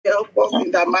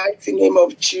in the mighty name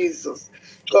of Jesus.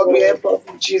 God will help us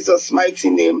in Jesus' mighty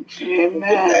name.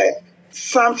 Amen.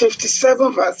 Psalm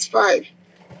 57 verse 5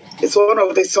 is one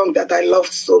of the songs that I love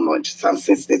so much. Psalm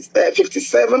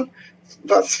 57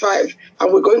 verse 5.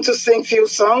 And we're going to sing few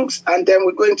songs, and then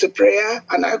we're going to prayer,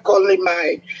 and I call him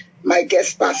my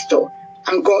guest pastor.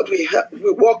 And God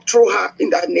will walk through her in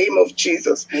the name of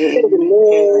Jesus.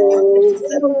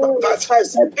 Verse 5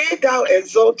 says, be thou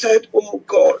exalted, O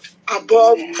God,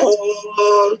 above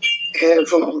all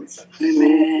heavens.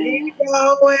 Be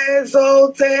thou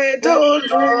exalted, O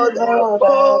Lord,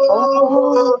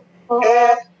 above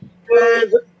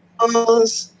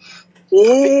heavens.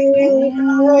 Be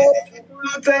thou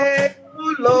exalted,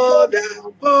 O Lord,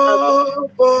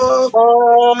 above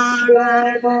all.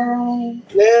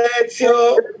 Let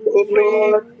your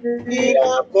glory be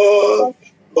above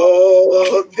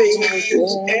all things.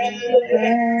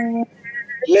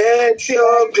 Let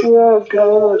your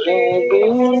glory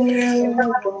be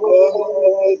above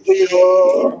all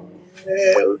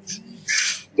things.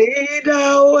 Be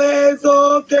thou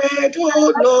exalted,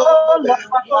 O Lord,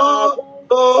 above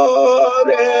all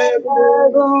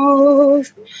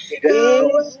heavens. Be thou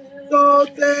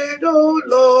exalted, O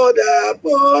Lord,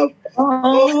 above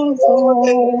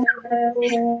all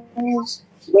heavens.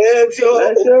 Let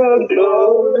your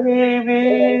glory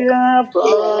be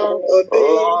above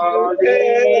all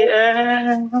the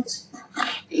earth.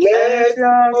 Let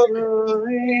your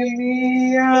glory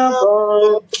be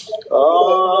above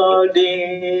all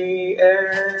the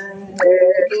earth.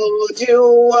 Lord,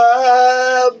 you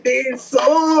have been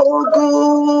so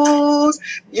good.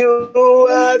 You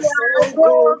are so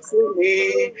good to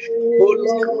me.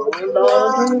 Oh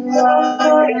Lord, you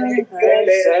are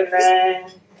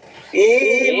excellent.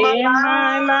 In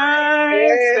my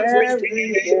life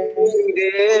every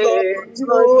day, Lord,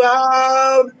 you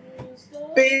have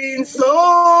been so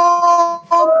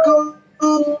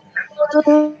good.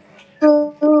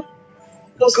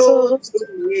 Good to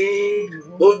me,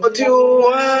 but you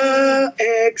are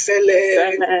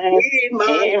excellent in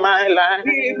my life.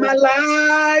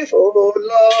 Oh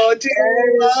Lord,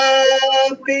 you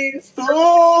have been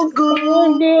so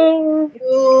good.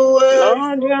 You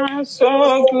are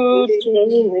so good to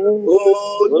me.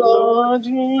 Oh Lord,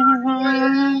 you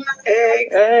are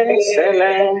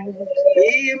excellent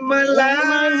in my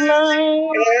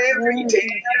life every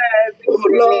day. Oh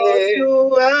Lord,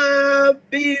 you have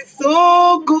been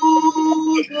so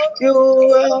good. You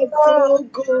are so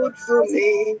good to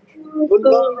me. Oh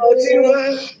Lord, you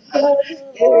are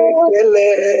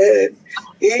excellent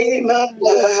in my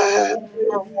life.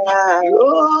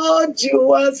 Lord,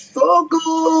 you are so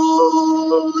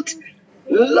good.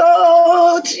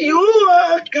 Lord, you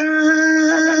are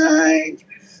kind.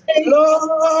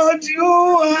 Lord, you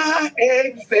are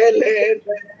excellent.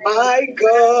 My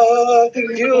God,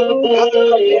 you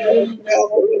are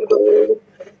wonderful.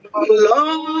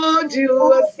 Lord,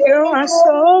 you are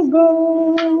so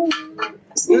good.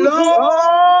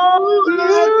 Lord,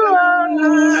 you are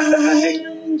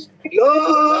kind.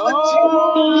 Lord,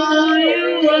 you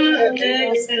are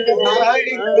excellent. My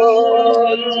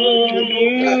God,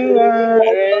 you are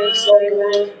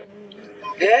excellent.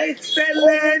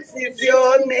 Excellent is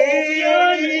your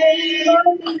name.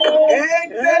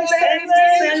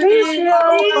 Excellent is your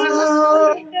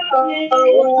power.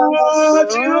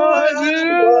 Lord, you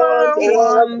are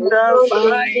wonderful.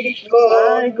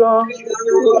 My God,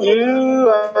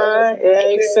 you are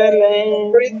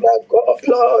excellent. Praise the God,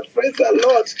 Lord. Praise the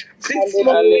Lord. This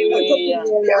morning,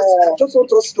 I just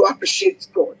want us to appreciate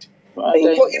God.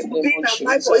 For even being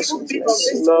alive, for even being on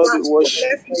this platform,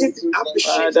 let's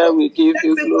appreciate Father, God. we give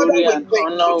you Let's say, Father, glory we and thank you.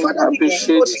 honor. We Father, we give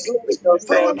you all appreciate the you. glory. Father,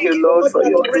 Thank we you, give you Lord, all for the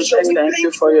your adoration. goodness. We Thank you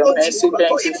thank for you, your Lord mercy. Jesus, Thank for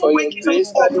you even for your waking us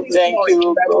grace. up this Thank morning.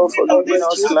 you, For God, for being on giving this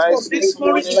us platform life this this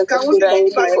morning morning. so can we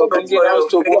Thank you glorify for your bringing us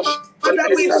to name. worship Father,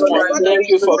 we this love you. morning. Father, Thank we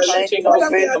you for worship you. counting us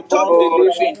Father, we adore among you. the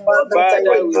living. Father, we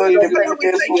give you Father, we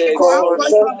thank we you for how far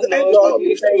exalt you you, have led Lord. us. We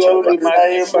lift you up. We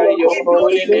magnify We your give you all the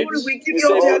holy name. glory. We give We you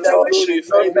say, all the be thou adoration.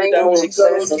 glorified, be thou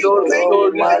exalted. Thank you, thank Oh, you,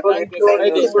 be thank you, magnified thank you,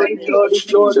 in the thank name you. of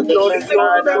Jesus. We say, Father,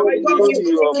 Father, my we God, lift we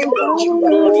you thank up. you, Lord Jesus.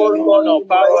 Glory, honor,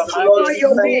 power, Glorify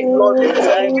your majesty name. be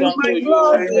Thank you, unto my you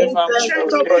God, forevermore.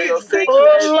 ancient of For your days. Thank you,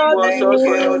 faithfulness towards us,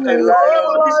 for your Jesus. Oh, the delight,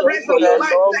 breath for of your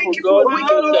life. love, Thank oh you for God, we waking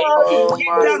say us thank up you. in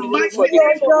the Thank you for mighty the name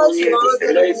gift of of Jesus. life. In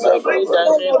Blessed the be mighty thy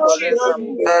name name of Jesus.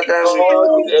 forevermore. In Lord,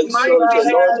 be Jesus' mighty exalted.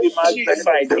 name Lord, of be Jesus.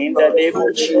 magnified in the name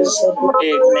of Jesus.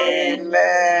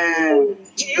 Amen.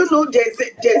 Do you know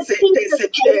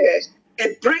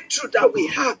a breakthrough that we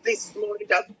have this morning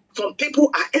that some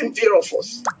people are envious of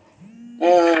us?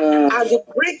 And the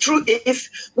breakthrough is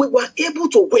we were able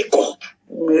to wake up.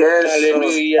 Yes,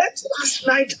 Hallelujah. left last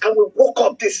night and we woke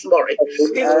up this morning.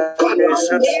 It's God that's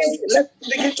amazing. Let's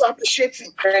begin to appreciate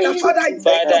Him. The Father, I thank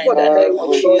Father, you in for the the name day.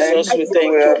 of Jesus, I we thank you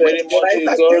thank for you my very much, children.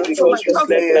 O I God, thank you for my because we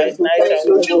slept husband, last night for my and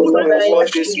we woke children. up I before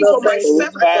thank this you for my morning.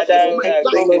 servant, Father, for we my are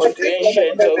life. grateful I to the thank you for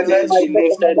ancient of days. protection. Be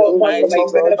lifted, I thank you Almighty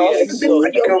God, be for giving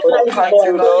me your exalted. glory. Thank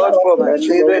you, Lord, for my Thank you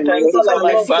children. Thank you for for our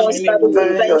my loved ones. family.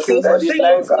 We thank you for the Thank you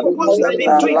life for you've what you have given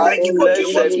been doing. unto Thank us. you for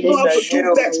doing what Blessed you know is how thy to do name,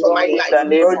 O best for my God, in life. the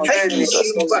name of Thank you,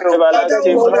 Jesus. Jehovah. Father, Everlasting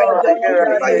we Father,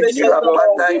 glorify we your praise you, name. our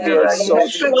God, we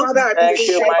exalt you. Father, I Thank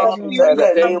you, appreciate you. mighty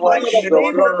Father. And Thank you, bless King your of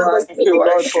name, Glory. Lord. Thank you,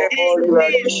 Lord, for all In you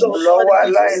are doing.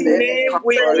 Jesus' name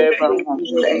we pray.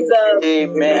 Forevermore.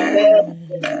 Amen.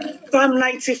 Psalm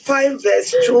 95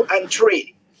 verse 2 and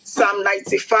 3. Psalm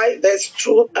 95 verse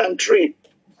 2 and 3.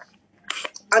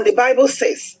 And the Bible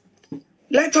says,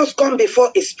 let us come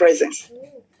before his presence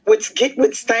with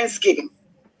thanksgiving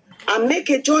and make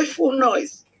a joyful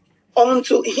noise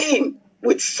unto him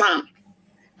with psalm.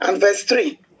 And verse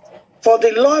 3. For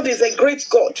the Lord is a great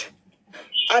God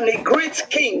and a great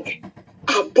King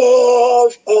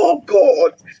above all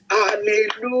God.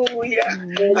 Hallelujah.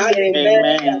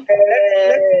 Hallelujah. Amen.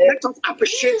 Let us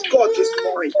appreciate God this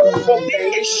morning for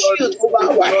being a shield over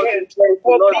our head,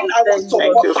 for being our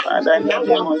Thank you, supporter, Father, in the our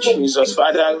name of Jesus.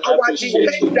 Father, we our appreciate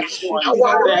you defender, this morning.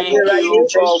 our rock of Thank you,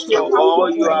 ages, God, for our all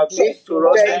you have protector. done to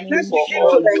us. Thank you Let's for begin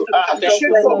to all you are. Thank appreciate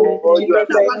you for for all you being are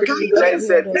our doing. guide. Blessed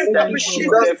be Let's thy name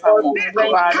appreciate for forevermore. being our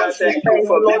Father, thank counselor, you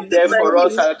for for being being there our for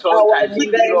us peace. at all times. We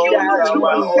thank you, Lord, you Lord,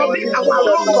 are our for all being in our all.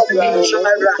 rock of You are ages.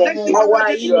 our Let's begin to Redeemer.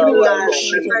 begin You to are begin to our God.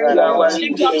 appreciate You Him. are our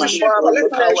Begin to Redeemer. appreciate God.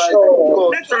 Let's Our appreciate Him. God,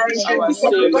 Let's appreciate our Him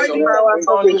for Savior, providing for us.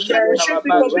 one who Let's sit in appreciate our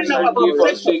Him back for when being we our give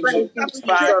us protector. victory. Let's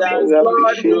appreciate Him Father, we for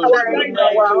being appreciate our you. guide.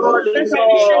 Thank you for Let's defending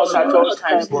appreciate us Him at for all us.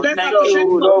 times. Let's Thank appreciate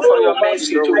you, Him for Lord, for being your our mercy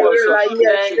shield. towards us.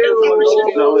 Let's Thank you for appreciate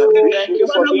loving Him. us. Thank you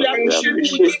for Father, we being there. We appreciate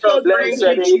you. We appreciate. give your glory. Blessed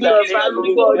is We thy give name. your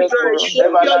Be glory. there for us. We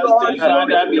give your Everlasting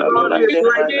glory. Father, be We glorified. give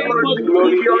your name all the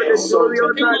Glory praise. be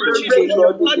exalted. In the name of May Jesus.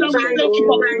 God be Father, we lifted thank up. you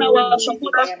for being our In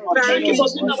supporter. the name of Thank you for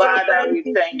Jesus. being our Father, defender. we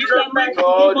thank In you. the mighty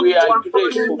name Lord, of we are Jesus.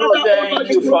 grateful. Father, oh Lord Thank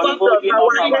you for Jehovah, holding up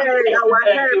we our thank you head.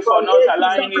 Thank you for for not all that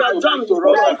allowing you it have to be done to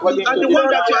for us us according and to the the one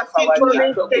that you plan are of still our doing.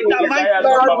 In the the mighty desires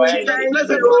name of of our Jesus. enemy.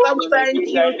 Blessed Father, we Blessed thank be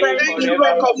you. thy name In the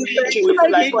rock forevermore. of ages. We In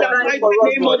bless the your name. mighty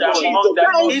name You of are the Jesus. among the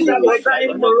most In the who is mighty like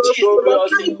name unto of thee, Jesus.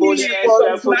 glorious in In holiness, Jesus'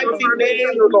 fearful in mighty praises,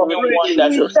 name we doing pray.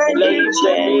 wonders.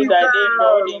 Blessed be Amen. thy name,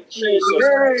 Lord, in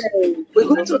Jesus' mighty name. We're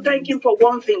going to thank Him for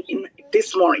one thing in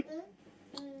this morning.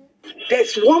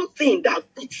 There's one thing that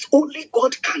it's only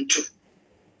God can do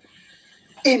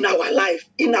in our life,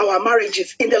 in our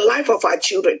marriages, in the life of our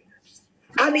children.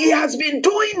 And He has been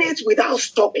doing it without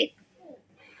stopping.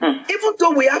 Even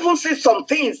though we haven't seen some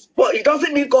things, but it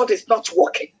doesn't mean God is not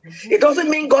working. It doesn't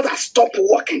mean God has stopped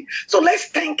working. So let's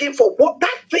thank Him for what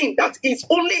that thing that is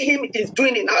only Him is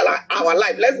doing in our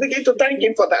life. Let's begin to thank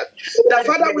Him for that. That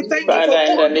Father, we thank you for Father,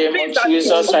 in all the the name things of that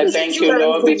is Jesus, I only thank you you, that is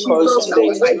Lord, achieving because in our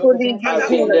indeed life. you have Father,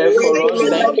 been we there thank for you, us.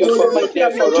 Lord, Thank you for for what being you there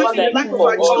have been for us. doing in the Thank life you of for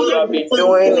our all you children. have been In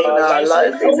doing in our our lives.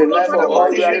 lives. Thank Oh you Lord, for Father, we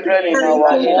all you thank are you. doing in Thank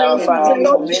our you will family,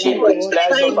 never be in different. the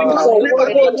lives of Thank you our will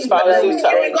never be different. spouses,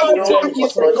 our Thank God for children.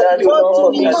 Thank you, God Lord,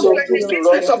 for being so perfect good the to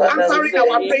business us. of Father, we answering say,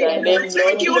 our in prayer. thy name, Thank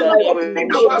Lord, you, in thy Lord, name,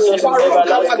 for being Jesus, our rock, our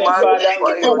everlasting God. Father, Thank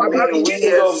we you for our thank you. marriages.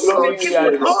 King of glory, Thank you we for all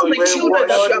adore the you. children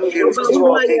that you Lord, have we given lift to you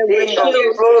us. up. King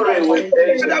of glory, we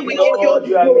thank Father, you. we give you all Lord, the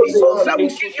you have been glory. so Father, we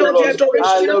faithful give you to all the us.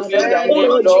 adoration. Hallowed be thy Oh name,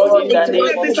 Lord Lord, Jehovah, in we the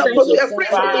declare name this of Jesus. atmosphere free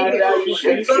from Father, evil. you've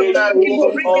been Thank you faithful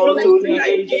for bringing us unto the here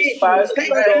ages again. past. Thank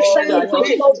you for Lord, sharing and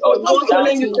today. up Lord, to we now,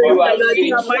 thank you you are in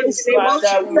the faithful. mighty name of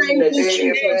Father, we Jesus. bless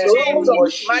you. In We Jesus'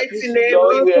 worship you. mighty name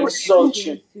Lord, we we pray. exalt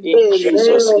you. In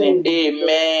Jesus' name,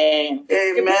 amen.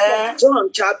 The book of John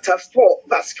chapter 4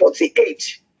 verse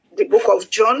 48. The book of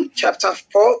John chapter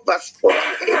 4 verse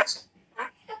 48.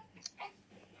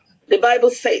 The Bible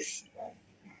says,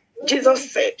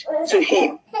 Jesus said to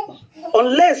him,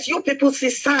 unless you people see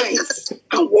signs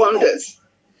and wonders,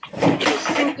 you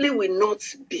simply will not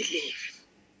believe.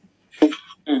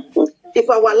 If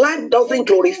our life doesn't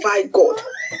glorify God,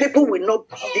 people will not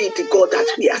believe the God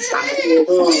that we are serving.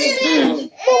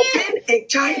 For being a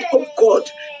child of God,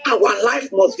 our life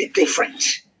must be different.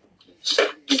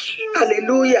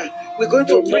 Hallelujah. We're going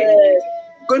to pray.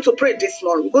 We're going to pray this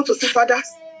morning. We're going to say, Father,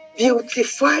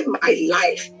 Beautify my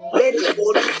life. Let the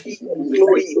world see your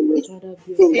glory in me.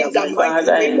 In the mighty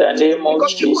Father, in the name of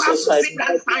because people have Jesus, to I see that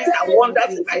signs and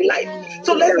wonders in my life.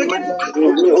 So let's begin to ask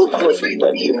God pray to in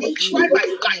the name of beautify Jesus. my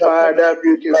life. Father,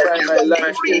 beautify Let my your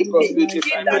life, glory oh in God, me.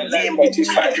 beautify In the my life, name of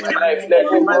beautify Jesus, my let life. the Let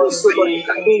the glory world in my see,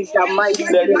 life. In the mighty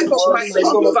Beautify the let the name life of of world my Jesus,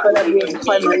 see oh your Lord, husband. Father, glory in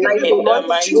beautify me. my Beautify the life, oh In Lord. life the of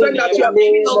mighty children In that the name you of have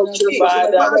given name Jesus. of unto me. Jesus, oh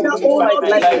Lord, Father, Father, Father, oh beautify beautify Lord, the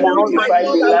my life of life, my behold my husband. beautify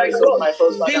the Lord and my lives of God. my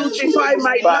husband and children. Beautify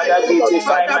my life, Father, oh Lord.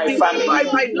 beautify Father, my beautify family.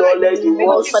 my Lord, life. let the Oh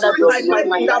world Lord, Father, see Beautify your my beautify life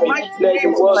my glory in in the life. me. mighty Let the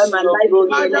name of world Beautify see my Jesus. your life in the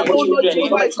glory in name Father, my of oh Lord, Jesus. children, Oh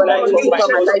in Jehovah, Lord, the Father, life of Jehovah, my beautify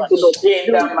my life, husband. oh Lord. Jehovah.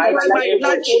 In the Beautify Beautify my mighty my life, name oh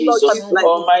of Lord. life, oh Lord Beautify Jesus. my Jesus.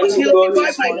 life in the Almighty name of God, Beautify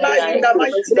Jesus. this my morning life Oh I in Lord, the have pray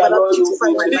mighty mercy, that name Father, of Lord, you Jesus.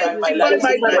 beautify my life. beautify my Beautify life. my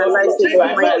Beautify life, my Lord, oh life Lord. in the Let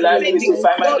beautify the my mighty world life, name of see the Jesus.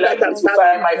 beautify my God life, that has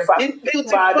beautify started. my family. Beautify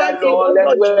Father, me, oh Lord,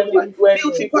 Lord let when Jehovah.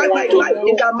 people Beautify my want to life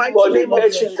in look the for mighty the name of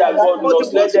person Jesus. that God For the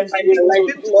loves, world let to them Beautify be see. my able life,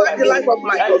 to look beautify Beautify at the my life you of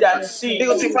my and life. husband. see you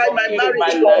Beautify my in marriage,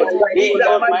 my oh Beautify God. life. my life, In oh In the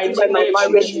Lord, the mighty beautify mighty name my of name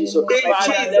of marriage, Jesus. Jesus. beautify In my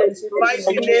Father, children, let Jesus' it beautify be mighty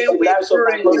seen in name the we lives of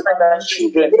my pray. husband and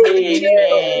children. In Jesus'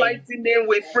 Amen. mighty name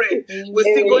we pray. We're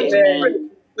still going to Amen. pray.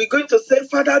 Amen. We're going to say,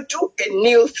 Father, do a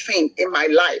new thing in my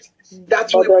life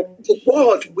that we, Father, the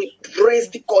world will praise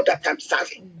the God that I'm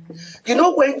serving. You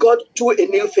know, when God do a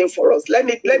new thing for us, let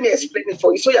me explain it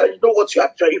for you so you know what you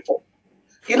are praying for.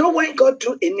 You know, when God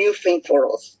do a new thing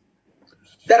for us,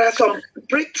 there are some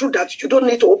breakthrough that you don't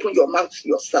need to open your mouth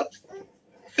yourself.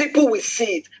 People will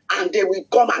see it and they will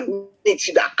come and meet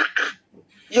you that,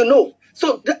 you know.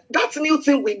 So that new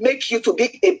thing will make you to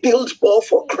be a billboard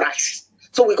for Christ.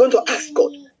 So we're going to ask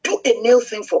God, do a new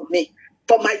thing for me,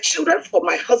 for my children, for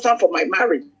my husband, for my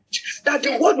marriage, that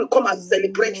the world will come and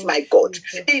celebrate my God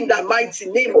in the mighty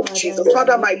name of Jesus.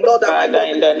 Father, my Lord and my Father,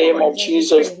 God, in this the name morning, of we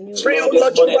Jesus, pray, Lord, oh this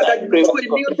Lord morning Jehovah, I that you pray, do oh a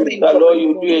God, new thing that for Lord, me.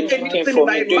 you do a Do a new new thing thing in for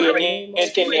my me, do a marriage. new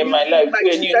Do thing a in new my thing in life, my do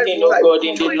a new children's thing, oh life. God,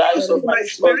 in Do the a new lives thing of in my my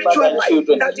husband spiritual and life.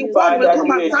 children. That the world will Father,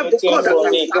 come do and a serve new the thing God that for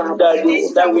I'm me, serving.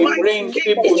 In that the will mighty bring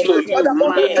name of people to Jesus. you Father,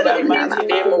 oh Lord, in do the a new mighty thing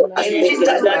name for of us. In Jesus,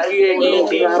 the that do mighty a name of new Jesus.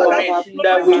 thing for Father, me, oh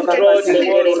that Lord, do will a draw new the thing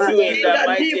world for to us. you in In the the name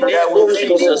mighty of name of Jesus.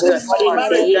 Do a Jesus. new thing in my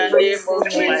In marriage. the name of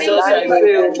Do a new Jesus, thing I in my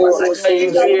pray, oh home. God, In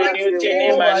you the do a mighty new thing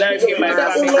name in of my life, Jesus. in my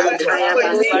Father, oh family, Lord, in I ask for a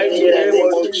the new mighty thing. name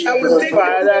of I will Jesus. bring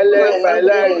people Father, to you let and my serve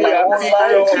the life God be that a I'm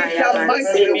picture serving. of In the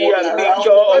mighty Let name me of a Jesus.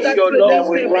 picture of Father, your do a new love.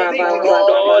 thing for me, oh Lord.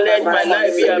 Lord, let Do my a new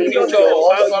life be thing a for me, oh picture Lord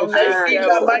of how Jesus. you take In care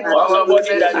the of mighty name of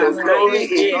somebody that Jesus. you love. In In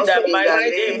the Jesus' mighty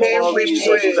mighty name name of we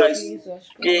Jesus pray. Christ.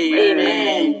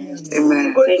 Amen. Amen. We're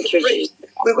Amen. going to Thank you, pray. Jesus.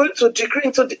 We're going to decree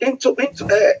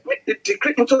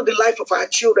decree into the life of our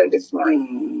children this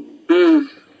morning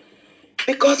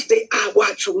because they are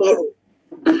our tomorrow.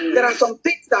 There are some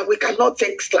things that we cannot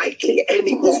take slightly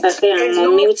anymore. Mr. K, I'm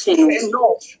Enough unmuting. is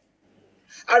enough.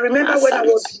 I remember when I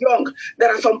was young,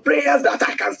 there are some prayers that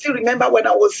I can still remember when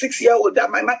I was 6 years old that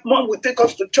my mom would take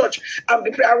us to church and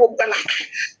be praying. I would be like,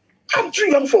 I'm too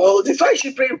young for all this. Why is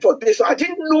she praying for this? So I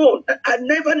didn't know. I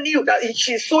never knew that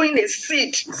she's sowing a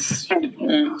seed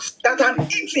that I'm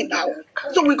eating now.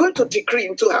 So we're going to decree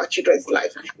into our children's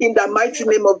life in the mighty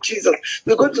name of Jesus.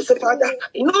 We're going to say, Father,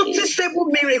 noticeable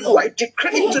miracle I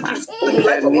decree into the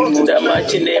life of all In the the children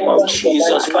mighty name of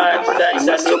Jesus, Father, in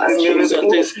the name of Jesus,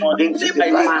 this morning, I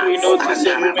decree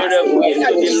noticeable miracle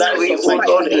into the lives of my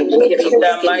children. In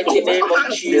the mighty name of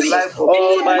Jesus,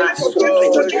 Almighty God,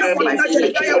 noticeable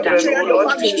miracle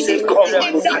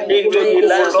into the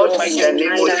lives of my children.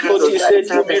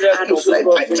 Noticeable miracles, oh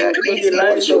God, into the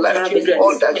lives of my children.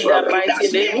 In the mighty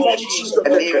name of Jesus,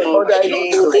 Lord, I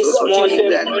decree noticeable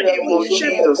miracles, oh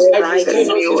God. I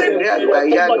decree noticeable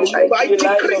miracles, oh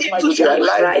God, into the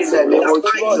lives of my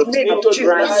children. God, into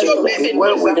the lives of my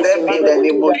members of my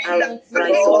family that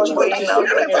Lord, noticeable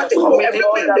miracle.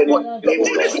 Lord, that will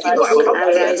glorify your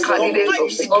name. Lord,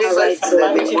 in the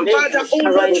mighty name Father, of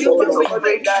oh Lord, Jesus, Jehovah, we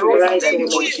Lord, in the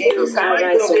name of in Jesus, Jesus' the kind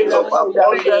mighty of name miracle we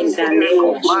that pray.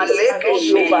 men cannot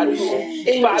be overlooked.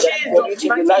 In Father, Jesus' commit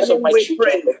in the mighty lives of name my we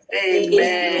children. pray.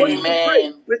 We're going to pray.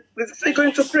 Amen. We're still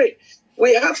going to pray.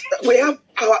 We have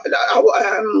our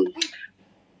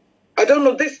I don't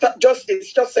know. This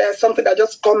it's just something that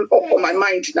just come up on my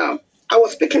mind now. I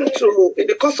was speaking to in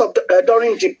the course of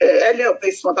during the earlier of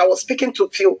this month. I was speaking to a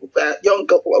few young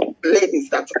ladies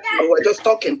that were just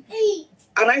talking,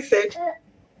 and I said,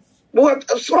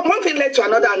 so one thing led to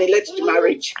another, and it led to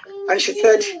marriage. And she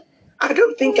said, I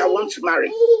don't think I want to marry.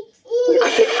 I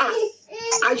said,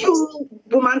 are you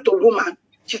woman to woman?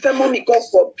 She said, Mommy, God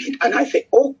forbid. And I said,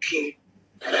 okay.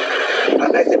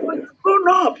 And I said, but you've grown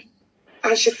up.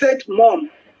 And she said,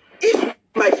 Mom, if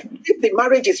the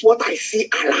marriage is what I see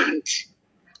around,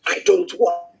 I don't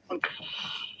want.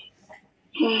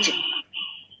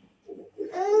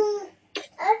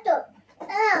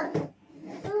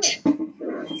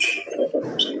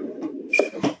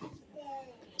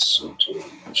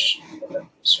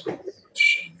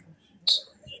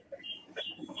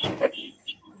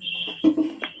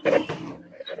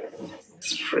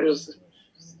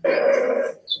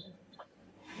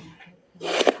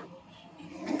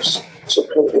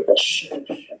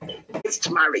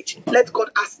 marriage. Let God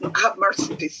have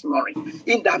mercy this morning.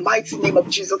 In the mighty name of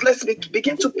Jesus, let's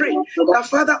begin to pray. That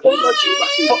Father, oh Lord Jehovah,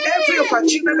 for every of our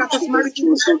children that is married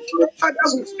to us, Father,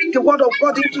 we speak the word of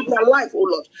God into their life, oh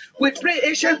Lord. We pray,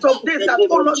 ancient of days, that,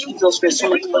 oh Lord, you will bring the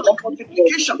wisdom of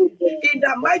multiplication. In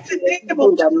the mighty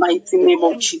name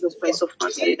of Jesus Christ of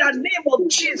Nazareth. In the name of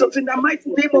Jesus, in the mighty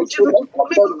name of Jesus, we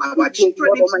commit all our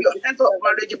children into your hands of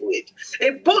marriageable age. A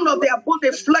bone of their bone,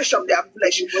 a flesh of their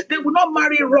flesh. They will not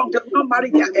marry wrong. They will not marry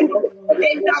their enemy.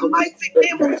 In the mighty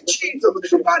name of Jesus,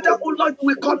 Father, oh Lord,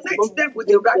 we connect them with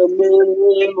the right people.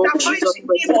 In the mighty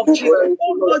name of Jesus,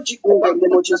 oh Lord, Jehovah,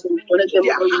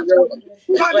 their hearts, oh Lord.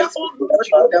 Father, oh Lord,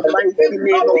 Jehovah, they will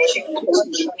not be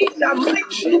in the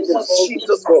mighty name of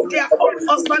Jesus, their own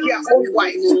husband, their own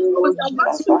wives. In the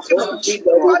mighty name of Jesus,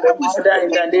 Father, we Father,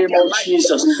 in the name of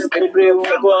Jesus, we pray, oh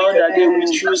God, that they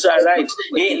will choose aright.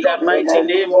 In the mighty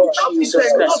name of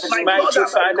Jesus Christ, mighty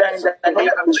Father, in the name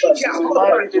of Jesus, we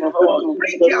pray the Lord,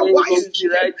 they will be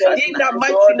right in the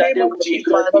mighty Lord, that they name of will be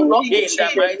Jesus. happy. In In the mighty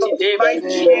Jesus' name of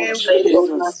mighty name,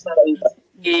 Jesus.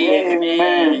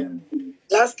 Amen.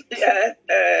 Lastly,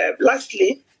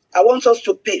 I want us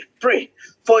to pray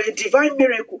for a divine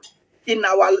miracle in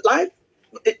our life.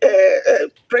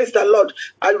 Praise the Lord.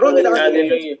 I wrote down,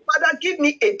 Father, give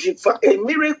me a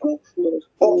miracle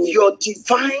of your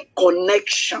divine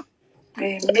connection.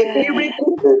 Amen. A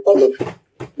miracle of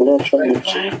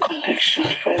divine connection,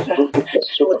 Father.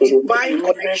 Your divine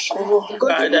connection.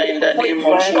 Father, in the name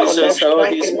of Jesus, all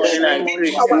this morning I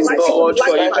pray, God,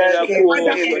 for a miracle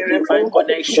of your divine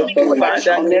connection.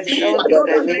 Father, give me a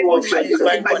miracle of your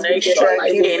divine connection.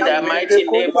 In the mighty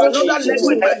name of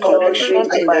Jesus, God, give me a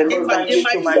husband to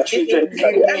my children. A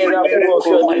miracle of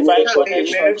your divine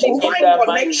connection. In the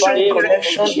mighty name of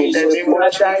Jesus,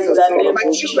 Father, in the name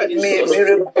of Jesus, we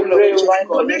pray, oh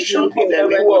God, a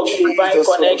miracle of divine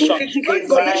connection, divine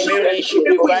friendship,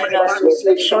 divine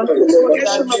association.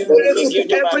 Father, give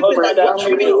to my husband and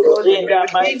children. In the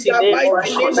mighty name of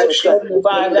Jesus Christ.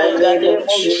 Father, in the name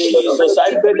of Jesus, I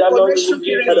pray that Lord, you will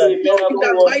give me a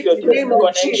miracle of your divine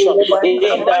connection. In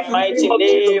the mighty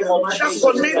name of Jesus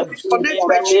Christ. In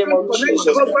the name of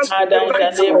Jesus. Father, in the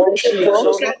name of Jesus,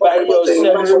 by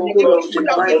yourself, oh God,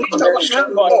 connect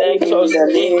us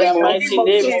in the mighty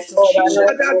name of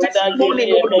Jesus. Father, give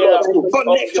me a miracle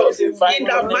of your divine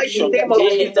connection.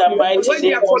 In the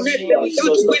mighty name of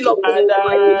Jesus.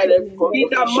 Father,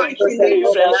 recognition,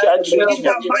 preferential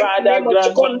treatment. Father,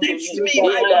 grant unto me in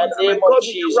the name of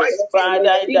Jesus.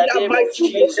 Father, in the name of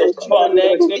Jesus,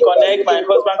 connect me, connect my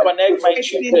husband, connect my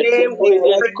children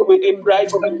with the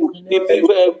bright people, the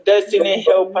people, destiny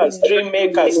helpers, dream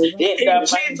makers. In the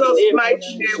mighty name of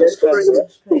Jesus Christ.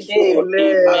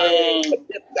 Amen.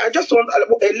 I just want,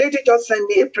 a lady just sent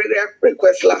me a prayer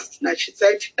request last night. She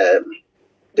said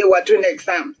they were doing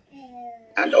exams,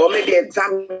 and or maybe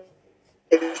exam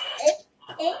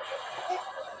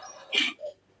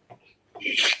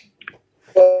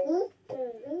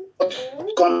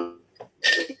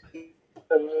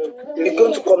we're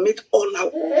going to commit all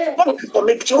our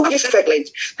commit to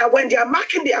excellence. And when they are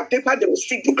marking their paper, they will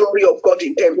see the glory of God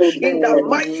in them. In the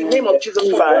mighty name of Jesus,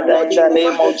 Father, in the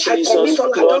name of Jesus,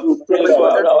 Lord, we pray for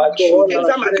our children.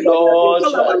 Lord,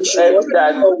 help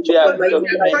that their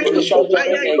documentation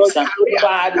during the exam.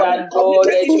 Father, Lord,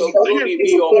 let your glory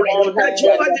be upon them.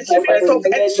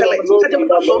 Let your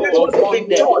glory be upon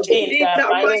them. In the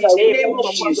mighty name of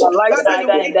Jesus. Father, in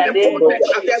the name of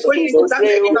Jesus, we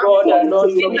pray, oh God, that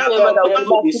Lord, you will help them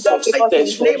to be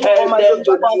successful. Help them to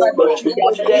do well.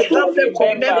 Help them to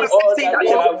remember all that they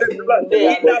have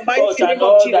taught and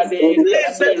all that they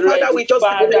read.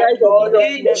 Father, Lord,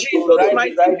 help them to write the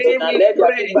right thing and let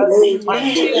their papers be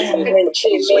marked in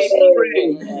Jesus'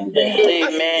 name.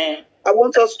 Amen. I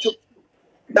want us to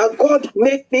that God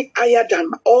make me higher than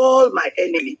all my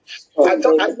enemy. I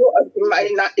know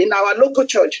in our local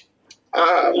church,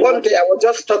 one day I was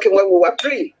just talking when we were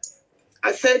praying.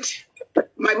 I said,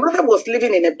 my mother was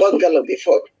living in a bungalow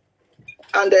before.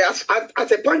 And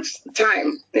at a point in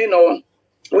time,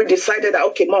 we decided that,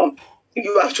 okay, Mom,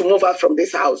 you have to move out from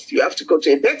this house. You have to go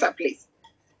to a better place.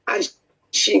 And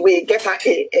we get her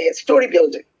a story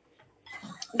building,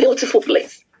 beautiful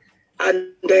place.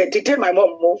 And the day my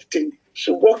mom moved in,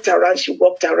 she walked around,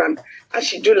 and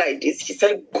she do like this. She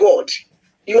said, God,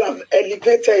 you have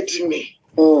elevated me.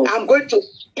 I'm going to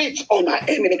spit on my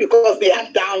enemy because they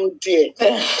are down there.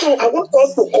 So I want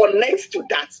us to connect to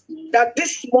that. that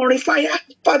this morning fire,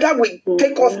 Father, will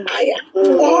take us higher.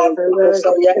 All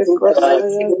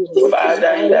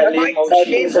Father, in the name of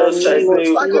Jesus, I pray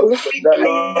Father, the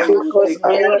higher. Lord take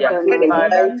me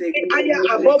higher. Father, take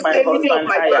Above my enemy of husband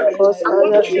my higher. family, Take above my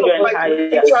enemy of children my higher.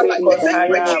 spiritual life, Take us take my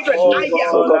higher children above higher,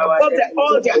 all our above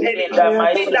all their enemies. enemies. In the In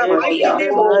mighty the name of mighty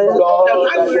name of Jesus, Jesus, that Lord,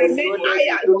 I that will you remain know the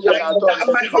higher, looking at that us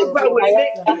my from husband will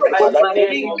remain in the glorious, mighty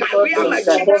name in of career, my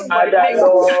Jesus. children will Father, remain glorious.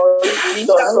 Lord, In lift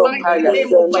the us up mighty higher.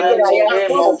 name of Jesus, Mighty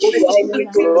name above of Jesus.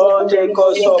 principalities, Lord, take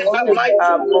us in up the mighty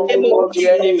above name of all the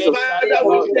Jesus, enemies Father,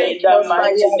 we standing thank in you, the Lord.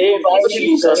 mighty name of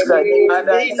Jesus Christ.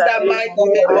 Father, In in the the name mighty of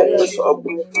name of us Jesus, up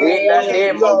in the in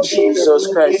name of Jesus'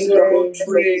 Jesus Christ. name we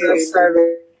pray.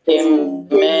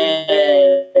 Amen.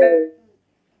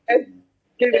 Let's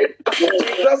give it to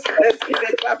Jesus. Let's give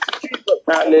it back to Jesus.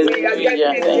 We are Hallelujah.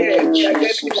 getting Thank there. you, We are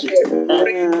getting Jesus. there.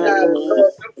 Praise the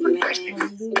Lord.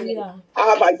 Hallelujah.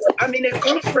 Oh my God. I'm in a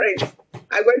conference.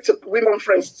 I went to women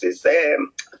conferences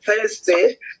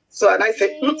Thursday. So, and I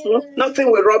said,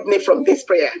 nothing will rob me from this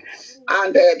prayer.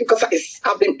 And because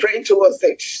I've been praying towards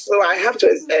it. So I have to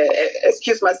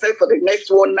excuse myself for the next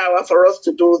 1 hour for us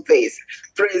to do this.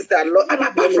 Praise the Lord. And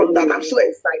apart from that, I'm so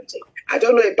excited. I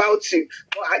don't know about you,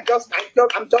 but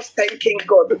I'm just thanking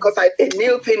God because a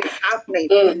new thing is happening.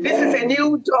 This is a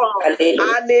new dawn.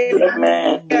 Hallelujah.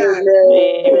 Amen. Amen.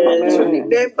 To Amen.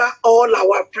 remember all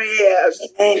our prayers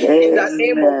in the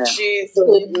name of Jesus.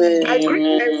 I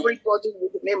greet everybody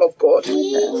with the name of God,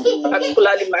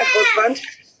 particularly my husband.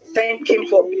 Thank him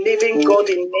for believing God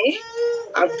in me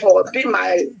and for being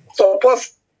my support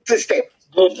system.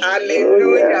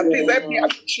 Hallelujah. Please let me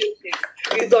appreciate him.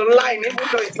 He's online, even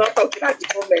though he's not talking at the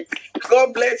moment.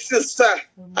 God bless you, sir.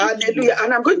 Hallelujah.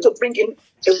 And I'm going to bring in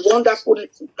a wonderful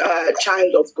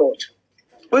child of God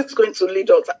who's going to lead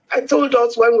us. I told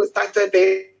us when we started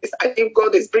this, I think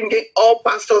God is bringing all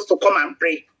pastors to come and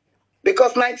pray.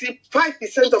 Because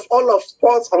 95% of all of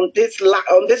us on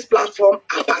this platform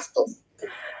are pastors.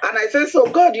 And I said, so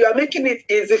God, you are making it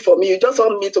easy for me. You just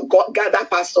want me to gather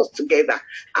pastors together.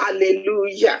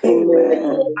 Hallelujah. I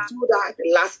couldn't do that at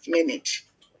the last minute.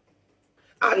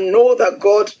 I know that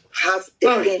God has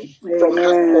a thing from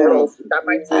her for us. In the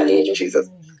mighty name of Jesus.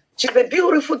 She's a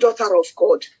beautiful daughter of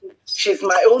God. She's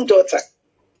my own daughter.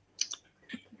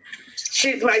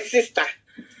 She's my sister.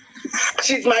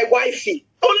 She's my wifey.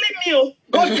 Only me.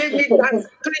 God gave me that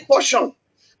 3 portion.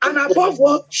 And above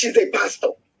all, she's a pastor.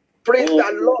 Praise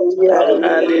the Lord.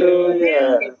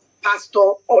 Hallelujah.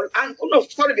 Pastor,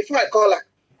 before I call her,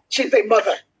 she's a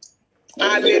mother.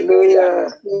 Hallelujah.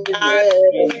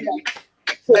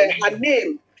 Her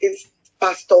name is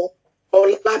Pastor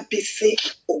Olabisi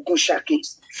Ogunshaki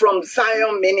from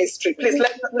Zion Ministry. Please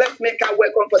let's make her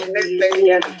welcome for the next 10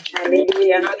 years.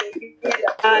 Hallelujah.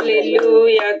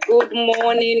 Hallelujah. Good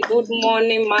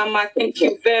morning, Mama. Thank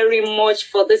you very much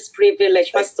for this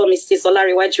privilege. Pastor Mrs.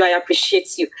 Olariwaju, I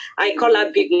appreciate you. I call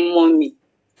her Big Mommy.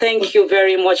 Thank you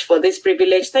very much for this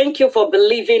privilege. Thank you for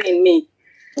believing in me.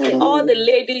 All the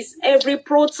ladies, every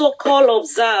protocol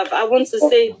observed. I want to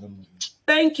say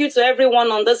thank you to everyone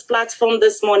on this platform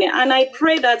this morning. And I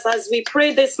pray that as we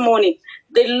pray this morning,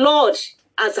 the Lord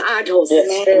has heard us.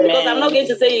 Yes. Because I'm not going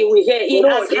to say we hear, He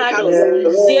has heard us.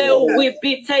 There will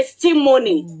be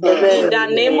testimony in the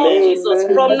name of Jesus.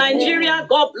 From Nigeria,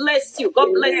 God bless you. God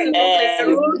bless you. God bless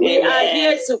you. We are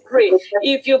here to pray.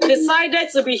 If you've decided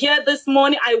to be here this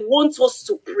morning, I want us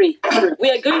to pray. We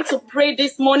are going to pray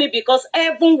this morning because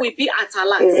heaven will be at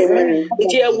alert.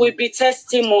 There will be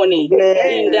testimony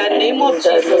in the name of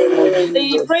Jesus.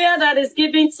 The prayer that is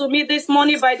given to me this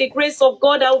morning by the grace of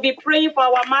God, I will be praying for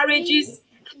our marriages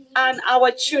and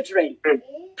our children.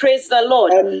 Praise the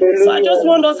Lord. So I just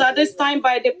want us at this time,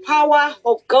 by the power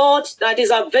of God that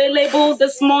is available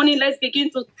this morning, let's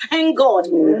begin to thank God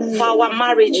for our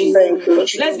marriages.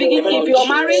 Let's begin. If you're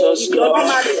married, if you're not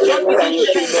married, just begin to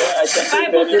thank God.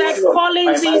 Bible says,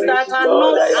 calling things that are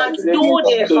not as though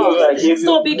they are.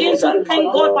 So begin to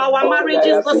thank God for our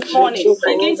marriages this morning.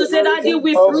 Begin to say, Daddy,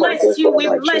 we bless you, we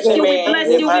bless you, we bless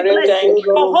you, we bless you.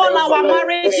 For all our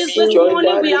marriages this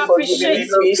morning, we appreciate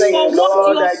you. For what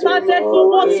you have started, for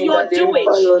what you are doing,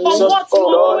 for what you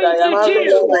are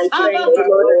going to do.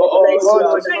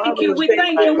 Thank you, we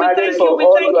thank you, we thank you, we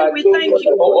thank you, we thank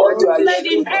you. Let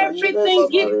in everything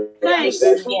give thanks.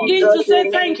 Begin to say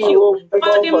thank you.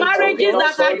 For the marriages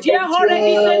that are there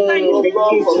already, say thank you.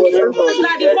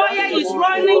 That the fire is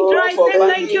running dry, say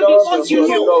thank you, because you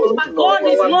know that God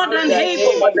is more than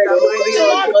able.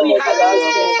 Lord, we have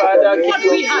what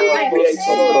we have, thank you.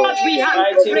 What we have,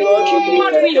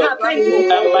 what we have, thank you.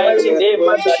 Mighty name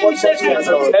of We say thank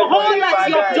you. For all that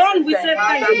you have done, we say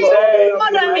thank you.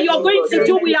 All that you're going to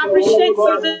do, we appreciate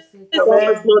you.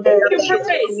 give you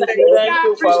praise. We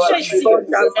appreciate you.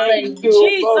 In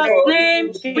Jesus'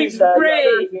 name we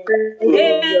pray.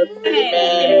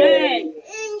 Amen.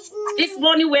 This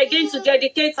morning we're going to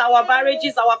dedicate our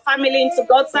marriages, our family into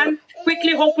God's hand.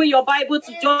 Quickly open your Bible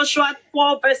to Joshua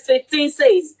 4 verse 15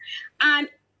 says, and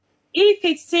if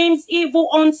it seems evil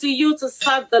unto you to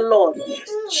serve the Lord,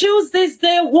 choose this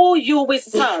day who you will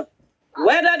serve,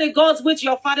 whether the gods which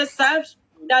your father served,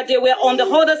 that they were on the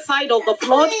other side of the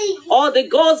flood, or the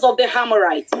gods of the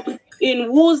Amorites, in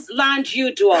whose land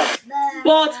you dwell.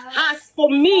 But as for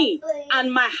me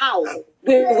and my house,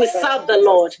 we will serve the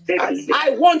Lord.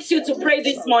 I want you to pray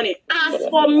this morning. As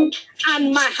for me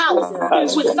and my house,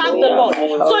 we will serve the Lord.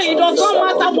 So it does not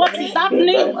matter what is happening.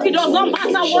 It does not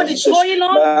matter what is going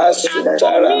on. As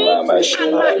for me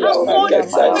and my household,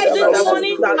 this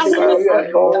morning, I want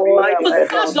to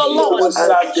serve the Lord.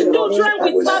 Children,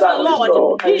 we serve the Lord.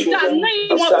 In the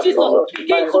name of Jesus,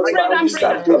 begin to pray that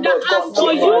prayer. That as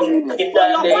for you, for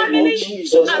your family,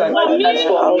 as for me,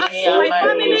 as for my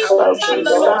family, serve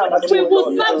the Lord. We will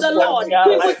serve the Lord.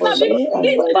 We will serve Him.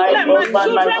 My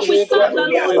children will serve the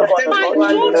Lord. My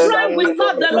children will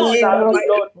serve the Lord.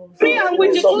 Pray and we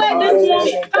declare this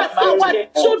morning that our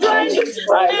children and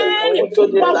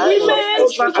our women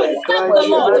will serve the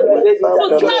Lord. Will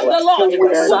serve the Lord.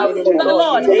 Will serve the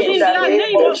Lord. In the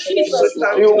name of Jesus.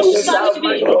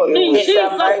 In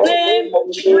Jesus' name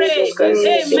we pray.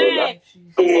 Amen.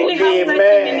 We have 30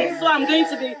 minutes, so I'm going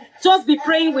to just be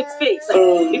praying with faith.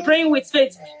 Be praying with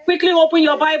faith. Quickly open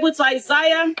your Bible to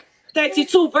Isaiah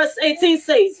 32 verse 18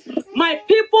 says, my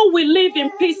people will live in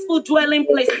peaceful dwelling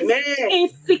places, in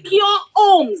secure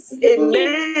homes, in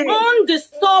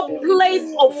undisturbed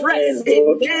place of rest,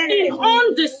 in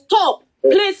undisturbed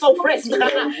place of rest.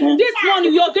 This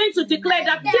morning you're going to declare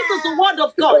that this is the word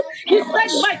of God. He said,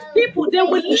 my people, they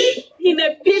will live in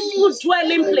a peaceful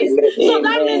dwelling place. So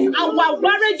that means our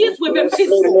marriages will be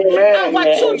peaceful, our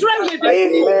children will be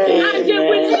peaceful, and they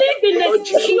will live in a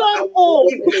secure home,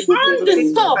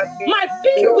 undisturbed. My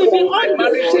people will be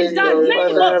undisturbed. In the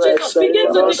name of Jesus,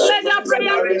 begin to declare that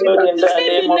prayer.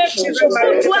 Live in a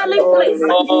peaceful dwelling place.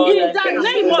 In the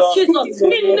name of Jesus,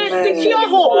 in a secure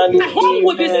home. My home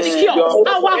will be secure.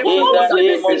 Our homes will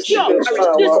be secure.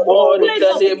 This place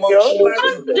of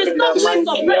undisturbed place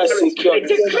of rest. We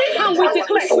decree and we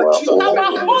declare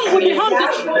our home will be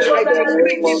undisturbed.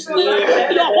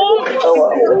 Your home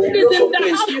is in the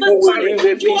house this morning.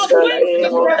 You are going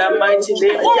to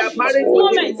home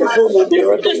moment.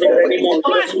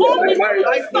 My home is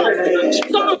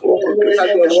undisturbed.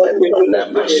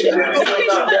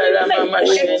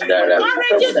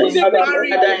 Marriages will be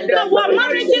peaceful. Our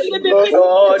marriages will be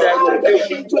peaceful.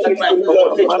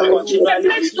 The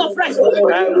place of rest. In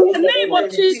the name of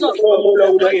Jesus.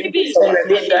 In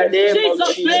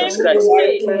Jesus' name.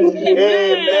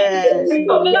 Amen.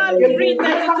 Proverbs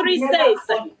 3:33 says,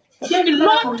 the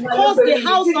Lord calls the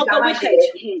house of the wicked,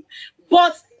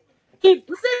 but He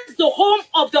blesses the home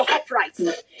of the upright.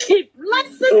 He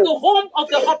blesses the home of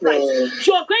the upright.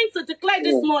 You are going to declare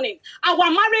this morning, our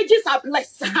marriages are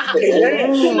blessed.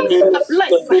 Homes are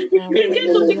blessed. Begin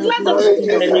to declare the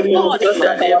blessings of God.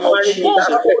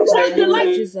 All the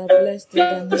lives are blessed in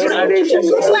the name of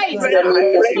Jesus.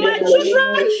 my children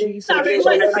are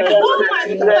blessed. All my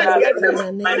blessed.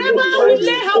 Whatever we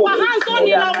lay our hands on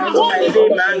in our home is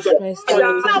blessed.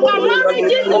 Our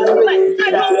marriages is blessed.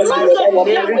 I don't know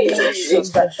their way.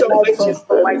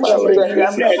 My children,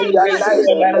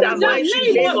 In the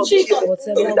name of Jesus.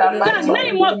 In the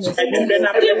name of Jesus.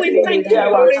 We thank you.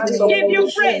 Give you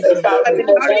praise.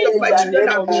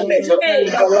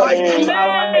 Amen.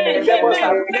 Amen.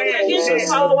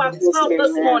 For ourselves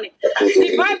this morning.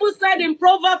 The Bible said in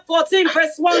Proverbs 14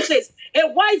 verse 1 says, a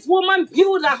wise woman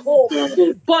builds a home,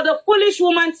 but a foolish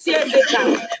woman tears it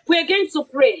down. We're going to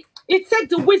pray. It takes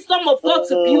the wisdom of God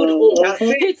to build home.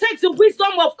 It takes the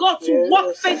wisdom of God to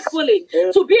walk faithfully,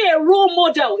 to be a role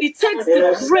model. It takes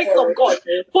the grace of God.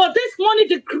 But this morning,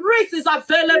 the grace is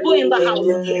available in the house.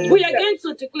 We are going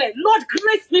to declare, Lord,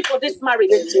 grace me for this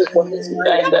marriage. It's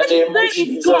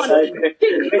gone.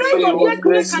 The grace of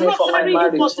yesterday cannot carry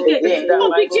you for today.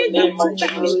 So begin to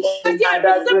and I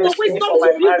receive the wisdom to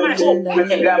build my home.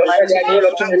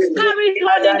 Carry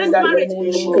on in this marriage.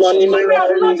 Sorry, I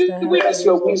will not be with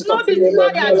not be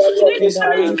tired. This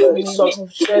marriage will be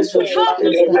successful. Help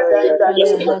me.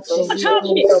 Help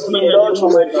me.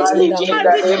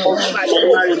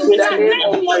 I receive the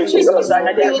name of Jesus.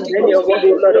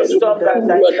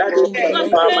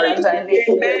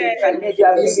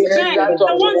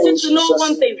 I want you to know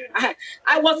one thing.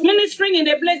 I was ministering in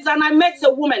a place and I met a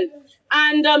woman.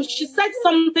 And she said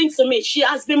something to me. She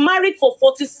has been married for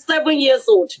 47 years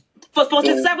old. for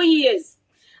 47 years.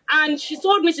 And she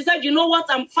told me, she said, you know what,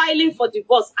 I'm filing for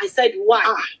divorce. I said, why?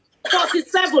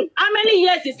 47. How many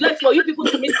years is left for you people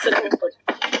to meet the Lord?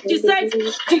 She said,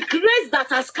 the grace that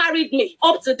has carried me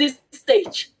up to this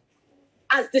stage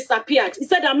has disappeared. He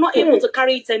said, I'm not able to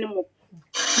carry it anymore.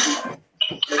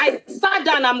 I sat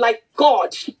down, I'm like,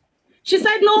 God. She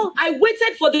said, no, I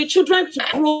waited for the children to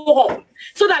grow up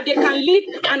so that they can live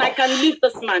and I can leave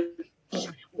this man.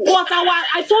 But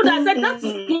I told her, I said, that's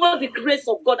not the grace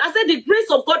of God. I said, the grace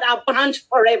of God abounds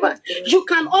forever. You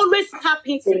can always tap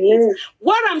into it.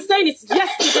 What I'm saying is,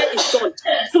 yesterday is gone.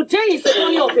 Today is the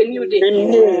morning of a new day.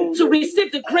 To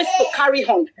receive the grace to carry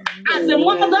on. As a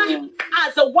mother,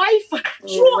 as a wife,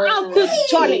 throughout this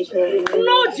journey,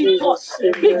 no divorce.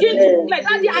 Begin to declare,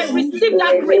 Daddy, I receive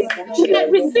that grace. I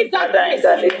receive that grace.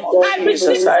 I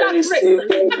receive that grace.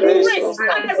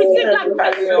 I receive that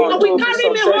grace. And we carry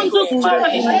me on this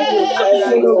journey.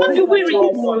 Will not be weary.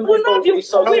 Will not be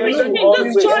weary in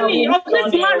this journey of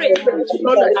this marriage.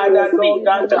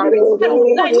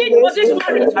 I need for this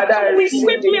marriage.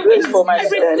 Equip me with. I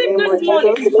receive this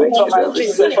morning.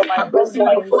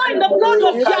 Find the blood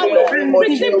of Yahweh.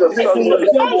 Receive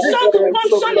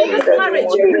function in this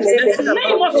marriage. In the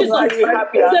name of Jesus.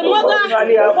 The mother,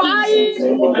 wife,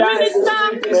 minister,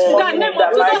 the name of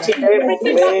Jesus.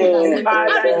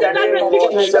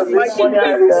 Receive that. I receive that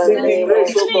grace. I receive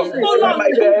grace. So long.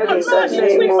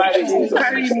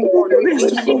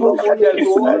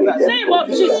 Name of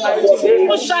Jesus.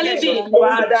 Who shall it be?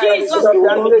 Jesus'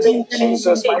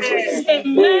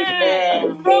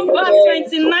 Amen. Proverbs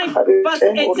 29, verse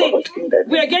 18.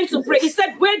 We are going to pray. He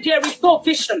said, where there is no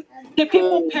vision, the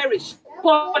people perish.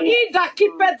 But he that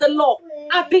keepeth the law,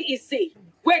 happy is he.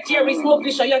 Where there is no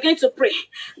vision, you're going to pray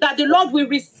that the Lord will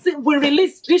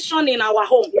release vision in our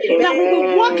home. That we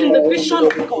will walk in the vision of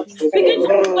God. Begin to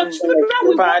the children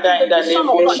will walk in the vision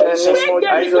of God. Where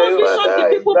there is no vision, the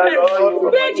people perish.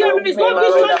 Where there is no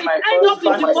vision, it ends up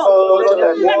in divorce.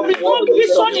 There is no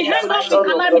vision, it ends up in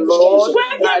calamity.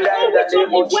 Where there is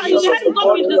no vision, it ends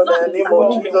up in disaster.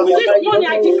 This morning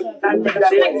I declare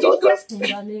that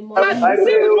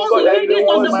those ladies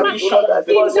on the mission,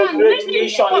 in the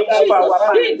name of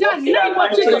Jesus. In the name of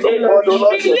Jesus,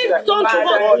 release unto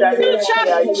us future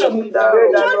vision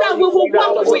that we will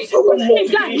walk with. In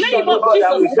the name of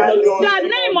Jesus, in the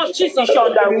name of Jesus,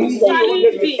 shall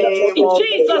it be. In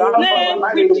Jesus' name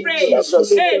we pray.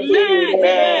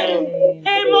 Amen.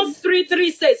 Amos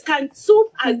 3:3 says, can two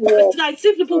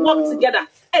people work together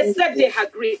except they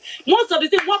agree? Most of the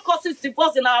thing, what causes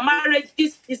divorce in our marriage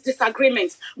is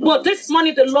disagreement. But this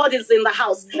morning the Lord is in the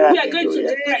house. We are going to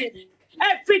declare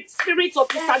every spirit of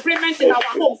disagreement in our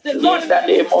homes, the Lord, in the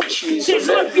name of Jesus,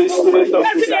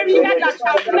 every area that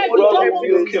has led the door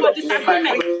for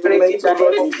disagreement,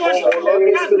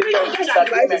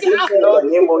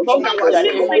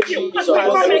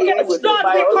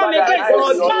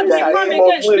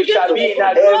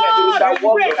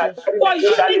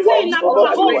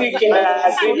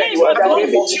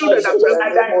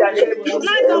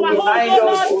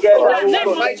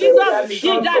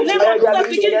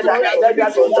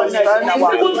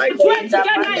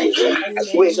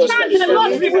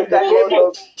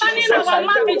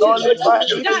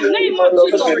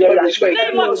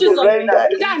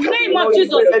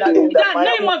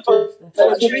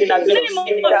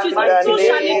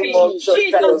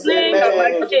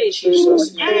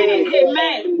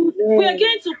 Amen. We are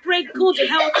going to pray good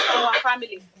health for our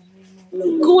family.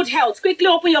 Good health. Quickly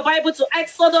open your Bible to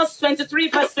Exodus 23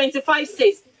 verse 25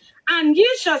 says, and ye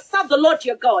shall serve the Lord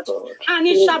your God, and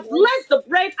he shall bless the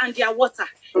bread and their water,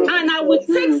 and I will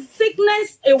take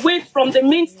sickness away from the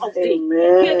midst of thee.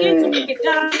 We are going to pray.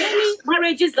 There are many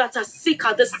marriages that are sick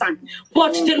at this time,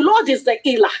 but the Lord is the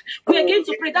healer. We are going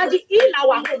to pray that he heal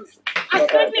our homes. As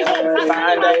many homes, as many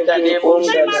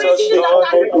marriages that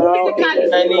are physically,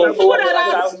 put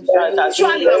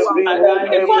actually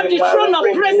before the throne of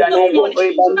grace this morning.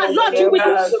 And Lord, you will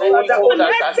from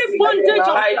every bondage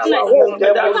of sickness,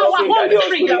 our home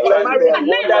free. And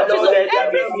name of Jesus,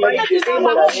 every sickness is our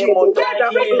home.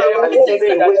 Every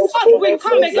sickness we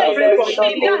come against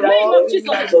in the name of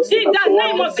Jesus. In the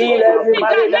name of Jesus. In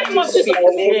the name of Jesus.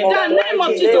 In the name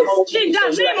of Jesus. In the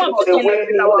name of Jesus.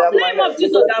 Name of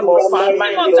Jesus.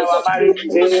 Name of Jesus.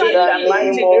 We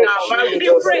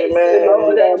pray.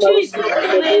 In Jesus'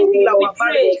 name we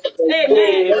pray.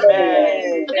 Amen.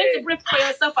 You're going to pray for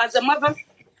yourself as a mother.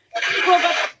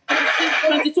 Proverbs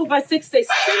 22 verse 6 says,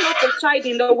 train up a child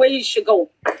in the way he should go,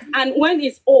 and when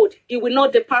he's old, he will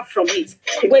not depart from it.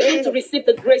 We're going to receive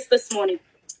the grace this morning.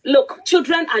 Look,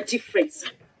 children are different.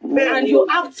 And you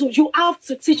have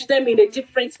to teach them in a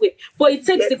different way. But it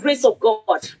takes the grace of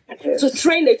God to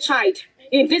train a child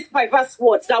in these perverse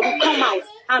words that will come out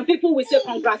and people will say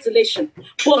congratulations.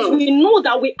 But we know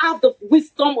that we have the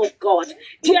wisdom of God.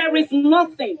 There is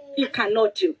nothing He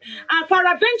cannot do. And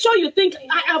peradventure, you think,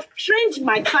 I have trained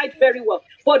my child very well,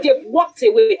 but they've walked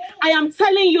away. I am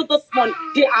telling you this morning,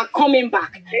 they are coming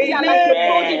back. They are like the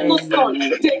prodigal son.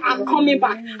 They are coming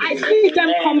back. I see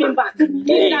them coming back. In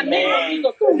the name of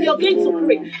Jesus. So we are going to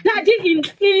pray. Daddy,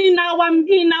 in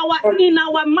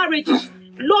our marriages,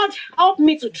 Lord, help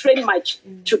me to train my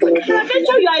children.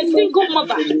 Peradventure, you are a single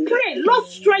mother. Pray, Lord,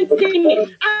 strengthen me.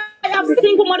 I have a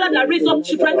single mother that raise up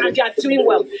children and they are doing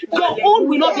well. Your own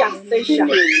will not be essential.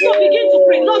 So begin to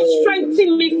pray, Lord,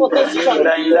 strengthen me for this job.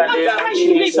 Lord,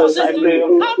 strengthen me for this job.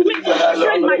 Help me to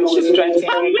train my children.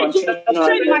 Help me to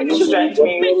train my children. Help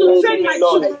me to train my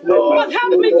children. Lord,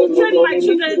 help me to train my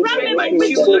children. Grant me my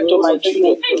children to my children. In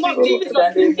the name of Jesus.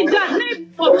 In the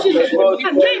name of Jesus. In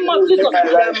the name of Jesus.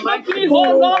 Help me, oh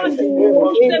Lord,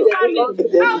 the family.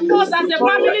 Help us as a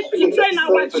family to train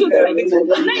our children. In the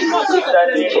name of Jesus.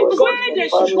 Where they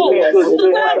should go. To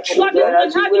tell God this much,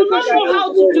 I do not know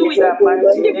how to do it.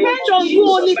 Depend on you,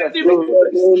 Holy Spirit.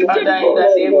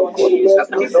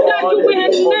 That you will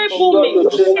enable me.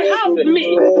 Help me.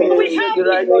 We help me.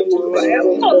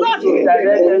 Oh Lord,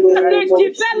 they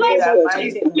develop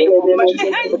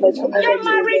their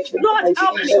marriage. Lord,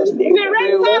 help me.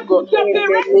 Parental the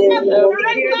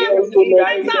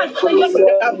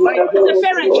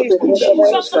parent.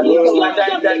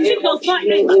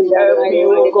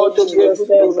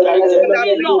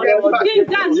 Lord, in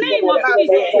the name of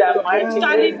Jesus,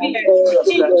 shall it be.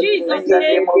 In Jesus'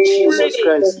 name, Jesus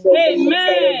Christ.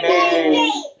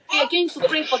 Amen. Again, to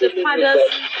pray for the fathers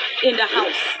in the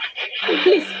house.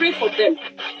 Please pray for them.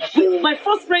 My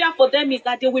first prayer for them is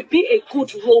that they will be a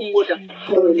good role model.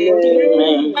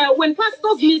 When when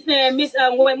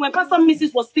Pastor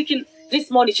Mrs. was speaking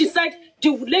this morning, she said,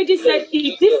 the lady said,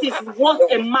 if this is what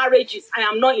a marriage is, I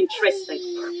am not interested.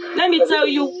 Let me tell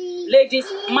you, ladies,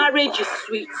 marriage is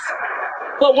sweet.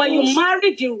 But when you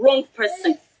marry the wrong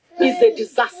person, it's a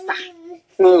disaster.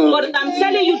 But I'm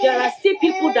telling you, there are still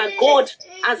people that God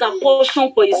has a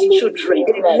portion for His children.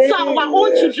 So our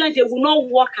own children, they will not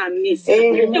walk amiss.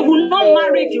 They will not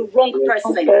marry the wrong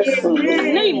person. In the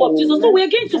name of Jesus. So we're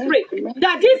going to pray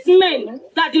that these men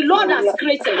that the Lord has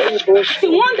created,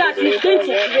 the one that He's going to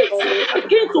create,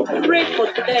 begin to pray for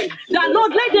them. That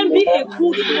Lord, let them be a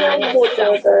good role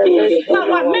model.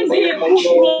 Our men be a good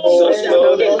role model.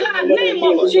 In the name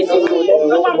of Jesus.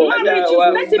 Our marriages,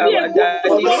 let it be a good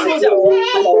role model.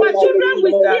 Our children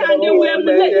will see and they will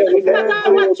emulate. But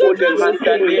our children will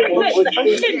see and emulate. In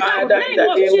the name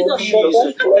of Jesus.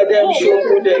 Let them show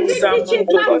good example to the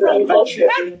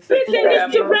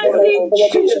everything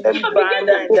these children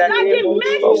see.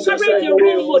 Make a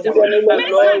role model.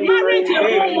 Make my marriage a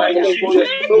role model.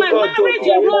 Make my marriage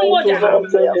a role model.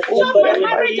 Show my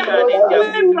marriage a role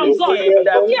from God.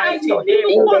 Yeah, I do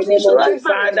what is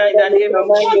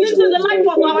into the life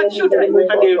of our children.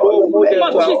 And the role of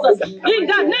Jesus. In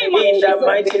the name of Jesus. In the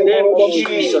mighty name of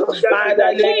Jesus.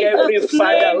 Father, let every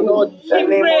father, Lord,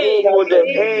 pray.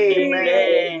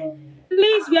 Amen.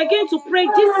 Please, we are going to pray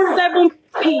this 7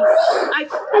 P's.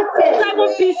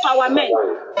 7 P's for our men.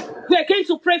 We are going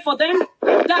to pray for them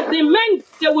that the men,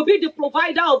 they will be the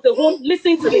provider of the home.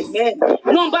 Listen to this.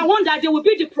 Number 1, that they will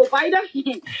be the provider.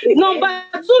 Number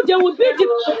 2, they will be the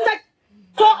protector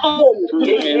of home.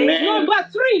 Number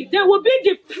 3, they will be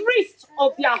the priest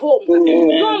of their home.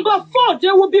 Number 4,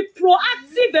 they will be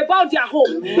proactive about their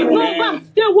home. Number,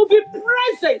 they will be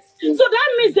present. So that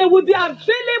means they will be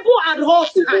available at all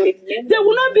times. They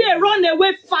will not be a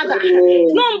runaway father.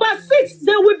 Number 6,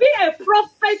 they will be a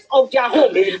prophet of their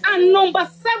home. And number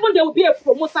 7, they will be a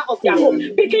promoter of their home.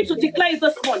 Begin to declare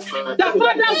this one. The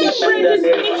Father will pray this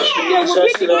week. They will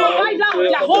be the provider of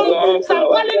their home. So I'm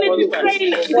calling it the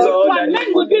praying. Our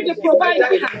men will be the provider.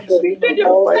 Be the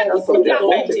protector of their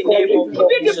home. Be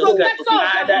the protector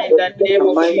of their home. In the name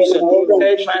of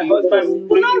Jesus.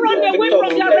 Will not run away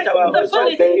from their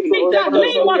responsibility. In the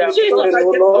name of Jesus,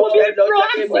 will be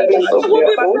proactive. Will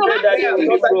be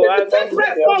proactive. Take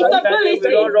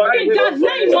responsibility. In the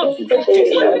name of Jesus, will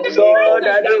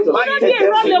not be a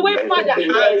runaway father. Be a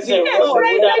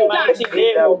present dad.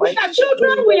 The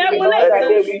children will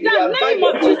emulate. In the name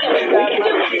of Jesus, they will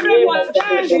pray for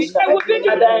them. They will be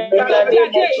the their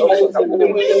day. Will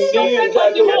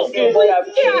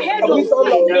stay ahead of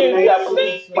time. In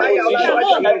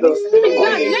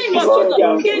the name of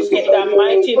Jesus, the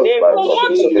mighty name of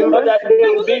Jesus. Lord, that they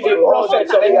will be the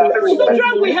prophets of their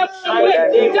children will help the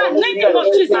name of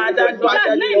Jesus. Father, Lord, that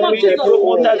they Name will of be the Jesus.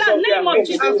 promoters of their Name of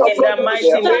ministry. Jesus. In the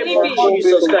mighty name of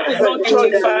Jesus Christ.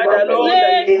 Father, Lord,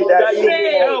 that you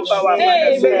will help our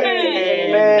fathers.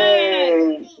 Amen.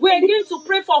 We are going to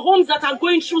pray for homes that are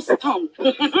going through storm. We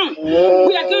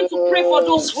are going to pray for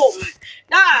those homes.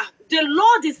 The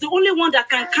Lord is the only one that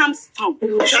can calm storm.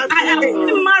 I have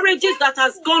seen marriages that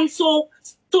has gone so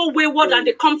wayward and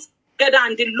they come together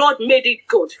and the Lord made it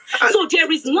good. So there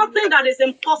is nothing that is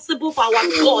impossible for our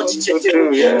God to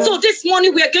do. So this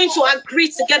morning we are going to agree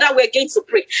together. We are going to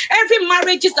pray. Every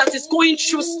marriage that is going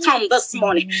through storm this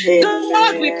morning,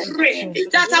 God, we pray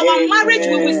that our marriage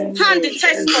will withstand the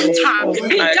test of time. In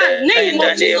the name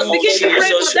of Jesus, begin to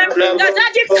pray for them. That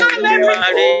Daddy, calm every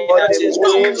that is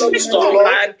going through storm.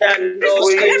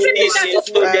 everything that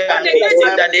is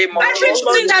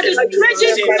everything that is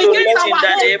raging against our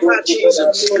home.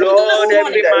 Lord,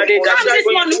 every marriage that is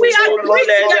going through we are Lord, let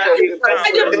there be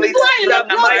I declare in the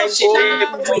blood of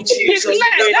Jesus.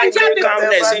 Let there be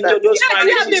calmness into those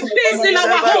marriages. peace in our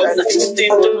homes.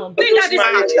 Thing that is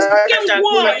making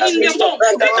war in the home.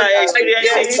 That are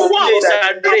experiencing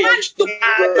disarrange.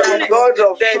 God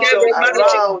of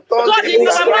around, God in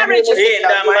our marriages. In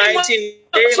the mighty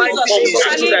name of Jesus,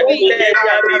 let there be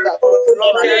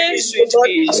love, let there be sweet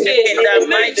peace. In the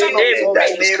mighty name of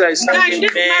Jesus Christ. In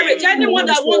this marriage, anyone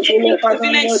that wants to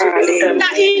inconvenience you,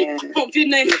 that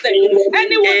inconvenience them.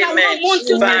 Anyone that wants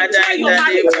to destroy your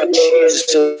marriage,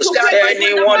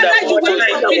 anyone that wants to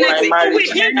inconvenience my marriage, we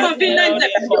inconvenience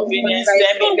them. Inconvenience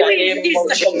them in the name of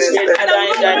Jesus. Father,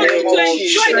 in the name of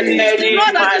Jesus. The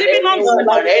Lord has given us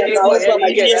any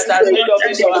that has made up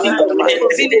his or her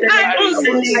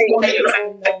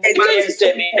against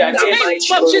them in the name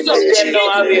of Jesus.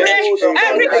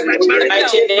 Every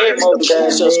mighty name of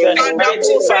Jesus Christ.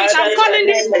 I'm calling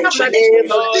this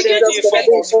begin to pray.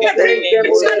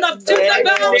 Every son of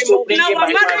Jezebel in our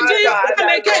marriages,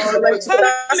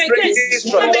 come against.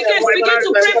 Begin to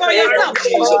pray for yourself.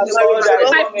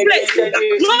 My place.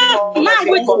 No man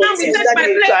will take my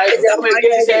place.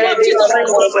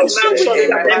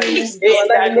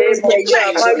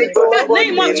 The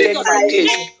name of Jesus.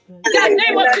 The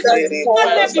name of Jesus. Not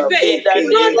let me pay.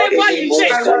 Not labor in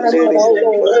vain.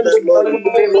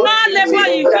 Not labor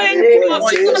in vain. The name of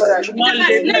Jesus.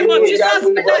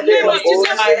 The name of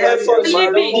Jesus. My efforts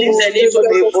will be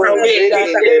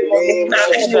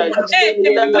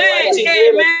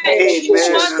Amen.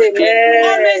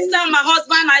 Always tell my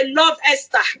husband I love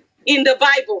Esther in the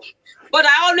Bible. But I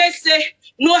always say,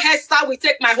 no hairstyle will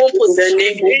take my home position.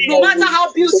 No matter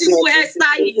how beautiful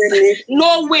hairstyle is.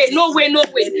 No way, no way, no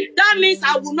way. That means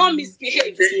I will not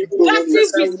misbehave.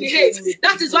 Passive misbehave.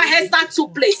 That is why hairstyle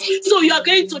took place. So you are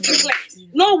going to declare,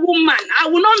 no woman, I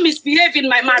will not misbehave in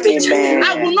my marriage.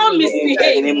 I will not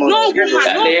misbehave. No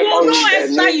woman, no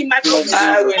hairstyle in my position.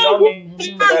 I will not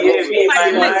misbehave in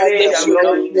my marriage. The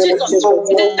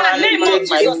name of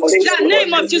Jesus. The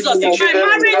name of Jesus. My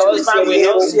marriage will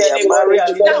not see any barrier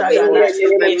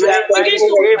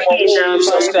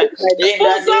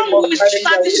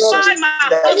satisfy my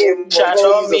husband.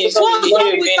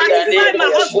 Satisfy my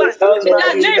husband.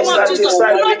 The name of Jesus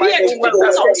will not be a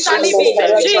shall it be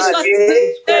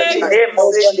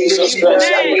Jesus'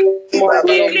 name.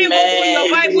 Quickly open your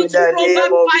Bible to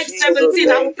Proverbs 5:17.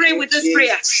 I will pray with this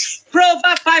prayer.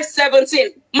 Proverbs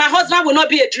 5:17. My husband will not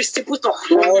be a distributor.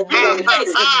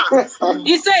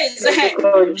 He says,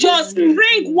 your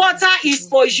spring water is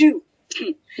for you,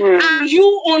 and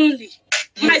you only.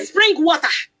 My spring water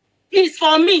is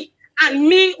for me, and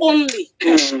me only.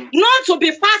 Not to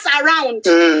be passed around,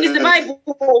 is the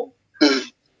Bible.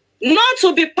 Not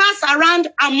to be passed around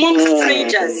among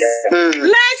strangers.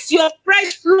 Lest your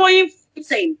fresh flowing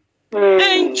fountain.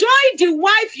 Enjoy the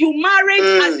wife you married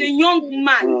as a young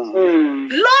man.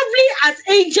 Lovely as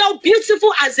angel,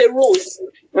 beautiful as a rose.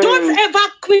 Don't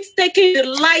ever quit taking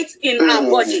delight in our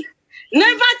body.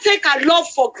 Never take our love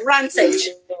for granted.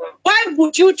 Why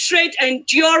would you trade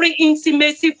enduring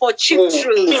intimacy for cheap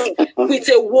truth with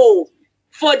a woe?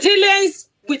 For dealings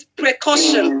with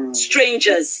precaution,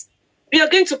 strangers. We are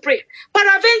going to pray.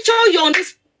 Peradventure,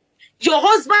 your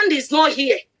husband is not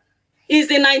here. He's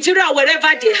in Nigeria,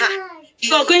 wherever they are.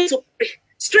 You are going to pray.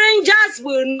 Strangers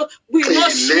will not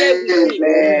share with him.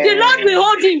 The Lord will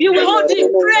hold him. You will hold him.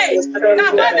 Pray.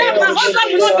 Now, my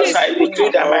husband will not be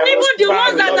executed. Even the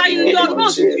ones that are in your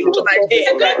nose. This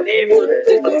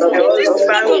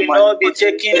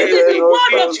is the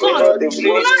word of God.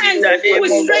 You will not end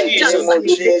with strangers.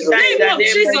 Name of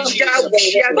Jesus.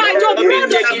 By the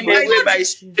blood of God,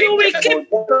 you will keep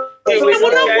We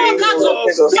will not walk out of, our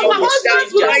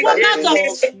husbands will not walk out of the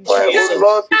name of Jesus.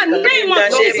 In the name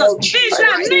of Jesus. The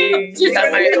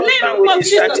name of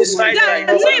Jesus. The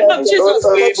name of Jesus.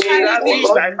 In the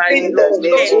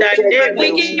name of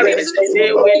Jesus.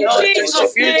 They will not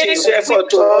distribute his effort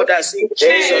to others. In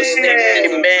Jesus'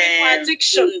 name. Amen.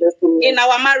 Addiction in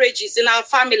our marriages, in our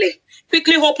family.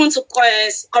 Quickly open to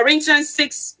Corinthians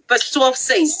 6, verse 12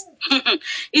 says,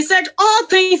 he said, all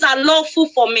things are lawful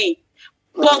for me,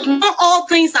 but not all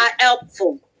things are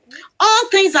helpful. All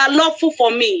things are lawful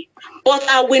for me, but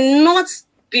I will not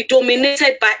be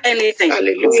dominated by anything.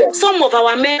 Hallelujah. Some of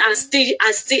our men are still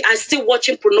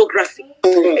watching pornography.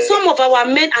 Some of our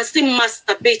men are still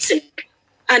masturbating,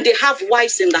 and they have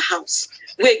wives in the house.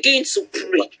 We're going to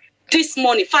pray this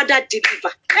morning, Father,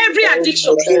 deliver every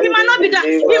addiction. It might not be that,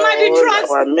 it might be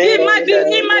drugs, it might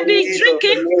be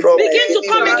drinking. Begin to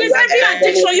come against every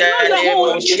addiction. You know your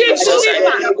own.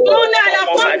 Deliver. Only I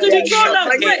have come to the throne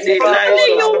of grace.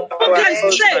 Only you can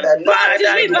say, God,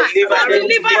 deliver. God,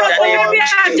 deliver us from every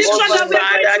addiction that we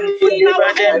are going through in our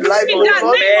homes. In the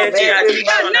name of Jesus. In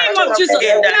the name of Jesus.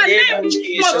 In the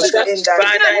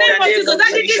name of Jesus.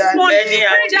 That is this morning.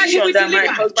 Pray that you will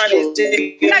deliver.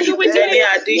 That you will deliver.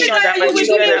 That you will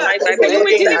deliver. That you will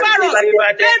deliver us.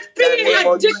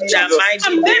 Every addiction.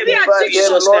 Every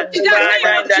addiction. In the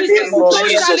name of Jesus.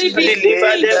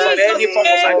 Deliver them from any form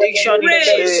of addiction in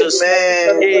Jesus'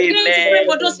 name. Amen. Pray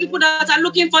for those people that are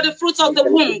looking for the fruits of the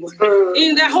womb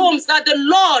in their homes, that the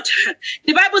Lord,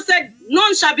 the Bible said,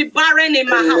 none shall be barren in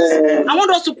my house. I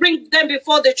want us to bring them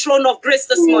before the throne of grace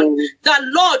this morning. That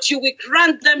Lord, you will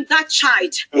grant them that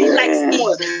child like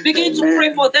small. Begin to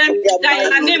pray for them. That in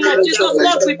the name of Jesus,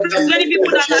 Lord, we pray for many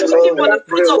people that are looking for the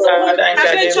fruits of the womb.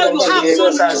 Eventually, you have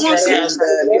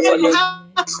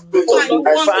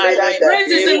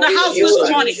praises in the house this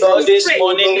morning. This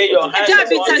morning, lay your hands Let there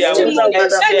be testimony. Let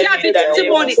there be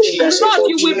testimony. Lord,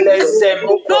 you will bless them.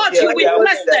 Lord, you will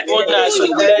bless them. You will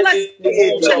bless them.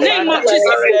 In the name of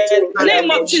Jesus.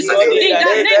 Name of Jesus. In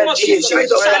the name of Jesus.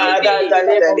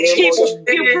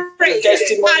 Give praise.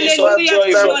 Hallelujah.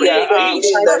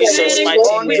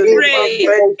 We pray.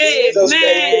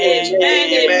 Amen.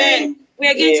 Amen. We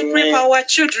are going to pray for our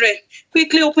children.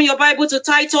 Quickly open your Bible to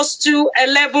Titus 2,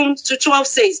 11 to 12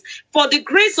 says, for the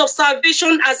grace of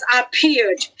salvation has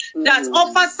appeared that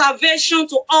offers salvation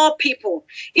to all people.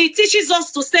 It teaches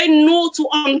us to say no to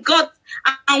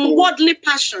ungodly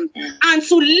passion and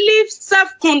to live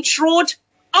self-controlled,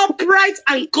 upright,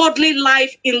 and godly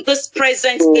life in this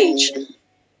present age.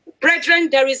 Brethren,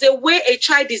 there is a way a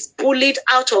child is bullied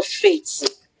out of faith.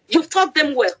 You taught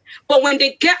them well, but when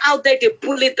they get out there, they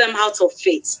bully them out of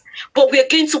faith. But we're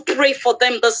going to pray for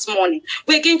them this morning.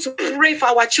 We're going to pray for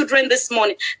our children this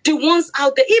morning. The ones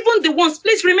out there, even the ones,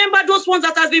 please remember those ones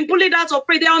that have been bullied out of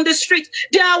faith. They're on the street.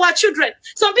 They are our children.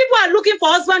 Some people are looking for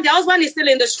husband. Their husband is still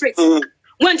in the street.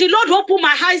 When the Lord opened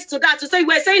my eyes to that, to say,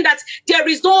 we're saying that there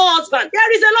is no husband.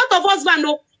 There is a lot of husband,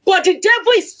 no, but the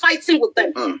devil is fighting with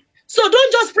them. So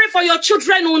don't just pray for your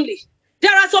children only.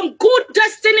 There are some good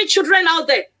destiny children out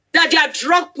there that they are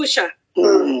drug pusher.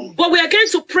 But we are going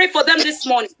to pray for them this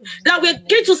morning. That we're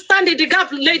going to stand in the gap,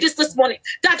 ladies, this morning.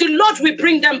 That the Lord will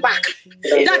bring them back.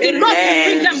 That the Lord will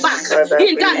bring them back.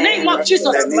 In the name of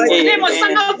Jesus. In the name of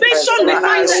salvation, we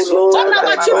find them. All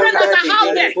our children that are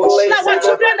out there. All our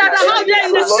children that are out there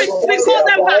in the street, we call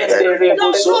them back.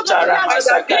 No, in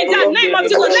the name of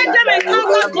Jesus, let them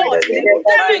encounter God. Let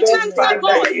them encounter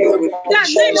God. In the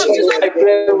name of Jesus, we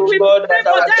pray for them.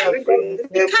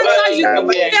 Encounter you.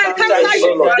 They encounter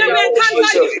you. They will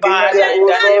encounter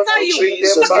you.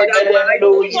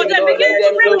 For they begin to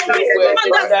pray with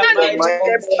understanding.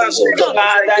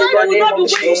 Time will not be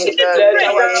wasted to pray.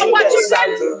 Our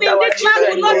children in this class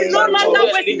will not be no longer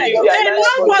wasted.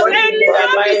 Enough was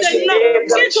enough is enough.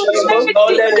 Begin to pray with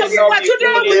Jesus. Our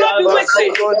children will not be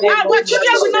wasted. Our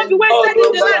children will not be wasted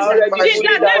in the land. In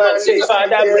the name of Jesus.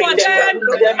 For them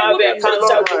have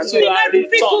encounter with you and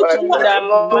return to the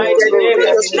mighty name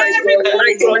of Jesus. In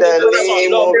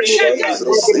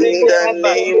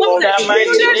the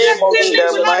name of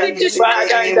Jesus.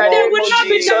 They will not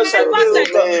be devastated.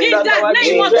 In the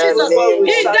name of Jesus.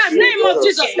 In the name of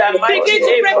Jesus. Begin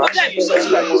to pray for them.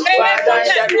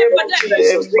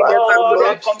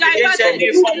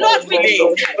 Lord, we need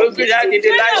them.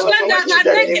 Many of them that are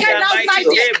naked outside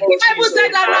there. The Bible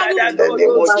said that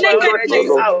nakedness.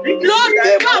 Lord,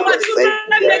 our children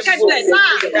nakedness.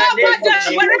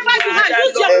 Wherever you are,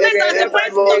 use your place as a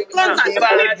point of contact. We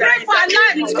pray for our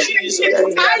lives.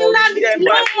 I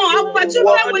No more. Our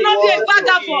children will not be a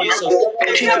vagabond.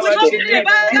 Our children will not be a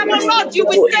vagabond. Lord, you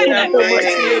will save them.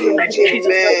 In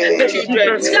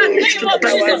the name of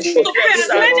Jesus, to pray.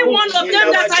 And many one of them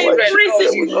that are in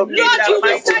prison, Lord, you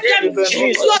will set them.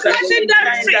 You are setting them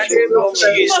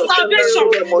free for salvation.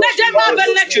 Let them have an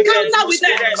encounter with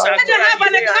them. Let them have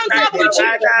an encounter with you.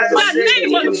 In the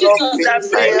name of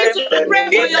Jesus, we need to pray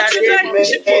for your children.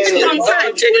 Make it on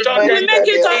time. We make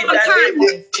it on time.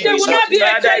 They will not be a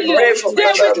failure. They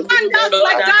will stand out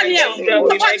like Daniel.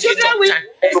 Our children will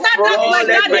stand out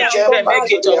like Daniel.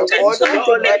 So we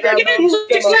begin to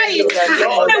declare it.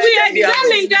 And we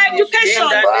excel in their education.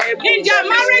 In their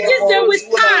marriages, they will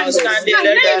stand. In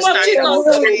the name of Jesus.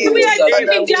 We excel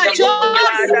in their jobs.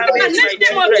 In the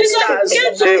name of Jesus, begin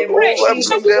to pray.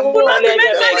 We will not be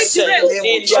mentally derailed.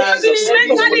 We will not be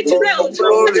mentally derailed. We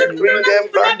will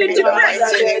not be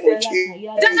depressed.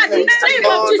 That in the name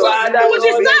of Jesus, we will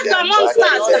be stars among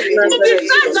stars. We will be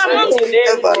stars among the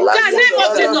name of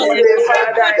Jesus.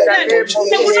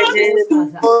 They will not be.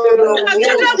 Our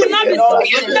children will not be.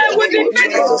 They will be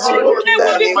faithful. They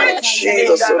will be faithful.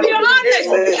 Be honest.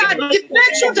 The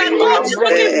virtue that God is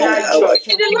looking for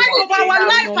in the life of our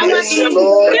life, our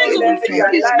children.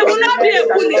 They will not be a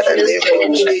bully.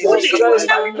 They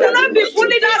will not be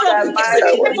bullied out of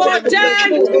for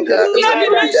them. Will not be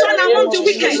mentioned among the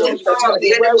wicked.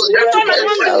 Mentioned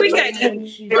among the wicked.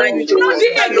 Will not be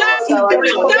a gang.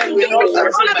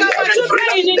 Like our children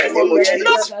in it.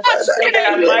 Lord,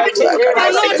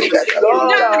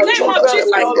 name of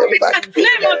Jesus.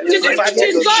 Name of Jesus.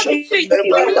 Dissolve it.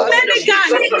 Many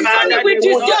guys, only we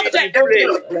dissolve them.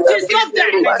 Dissolve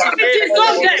them.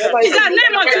 Dissolve them. In the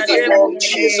name of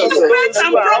Jesus. Prophets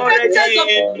and prophetess of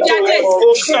their days.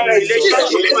 Jesus.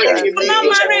 Do not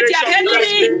marry their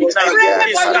enemy. Pray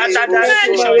for your children.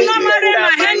 Do not marry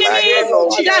my enemies.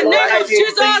 In the name of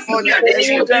Jesus. The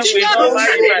children will not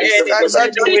marry my enemies.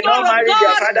 They will not marry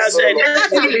their father's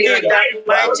enemies. In the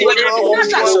mighty name of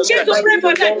Jesus. Begin to pray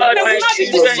for them. All my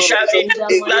children shall be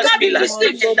glass pillars.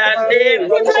 In the name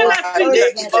of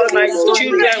Jesus. All my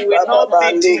children will not be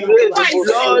derailed.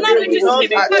 Lord, they will not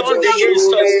be turned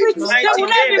against us. Mighty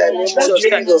name of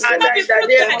Jesus. And in the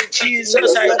name of Jesus,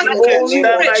 I declare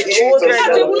that my children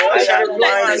shall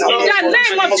rise. In the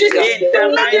name of Jesus. In the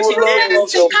mighty name of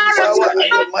Jesus.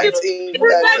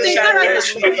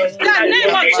 The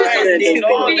name of Jesus.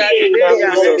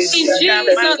 In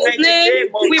Jesus' name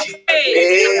we pray.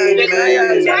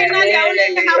 Finally, I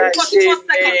only have 44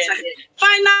 seconds.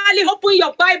 Finally, open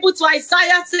your Bible to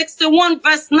Isaiah 61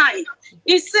 verse 9.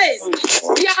 It says,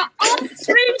 their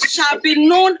offspring shall be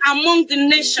known among the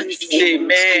nations.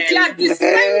 Amen. Their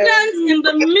descendants in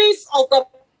the midst of the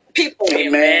people.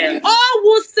 Amen. All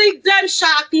who seek them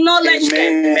shall acknowledge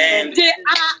them. They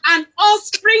are an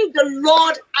offspring the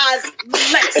Lord has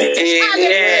blessed.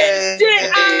 Amen. They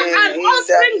are an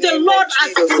offspring the Lord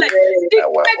has blessed.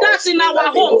 Declare that in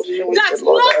our homes, that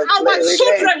Lord, our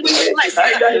children will be blessed.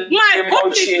 My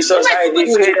home is blessed with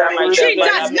children. In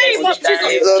the name of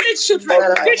Jesus, with children.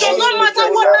 It does not matter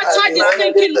what that child is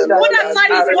thinking, what that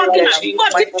child is working at.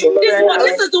 But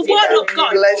this is the word of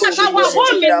God. That our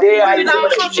home is with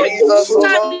our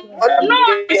children.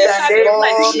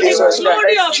 The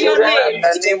glory of your name.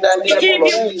 We give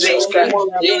you praise.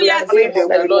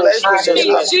 In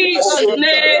Jesus'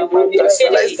 name.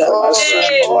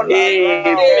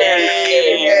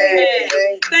 Amen.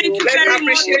 Thank you very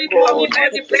much, people. For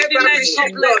the privilege.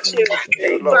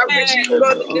 God bless you.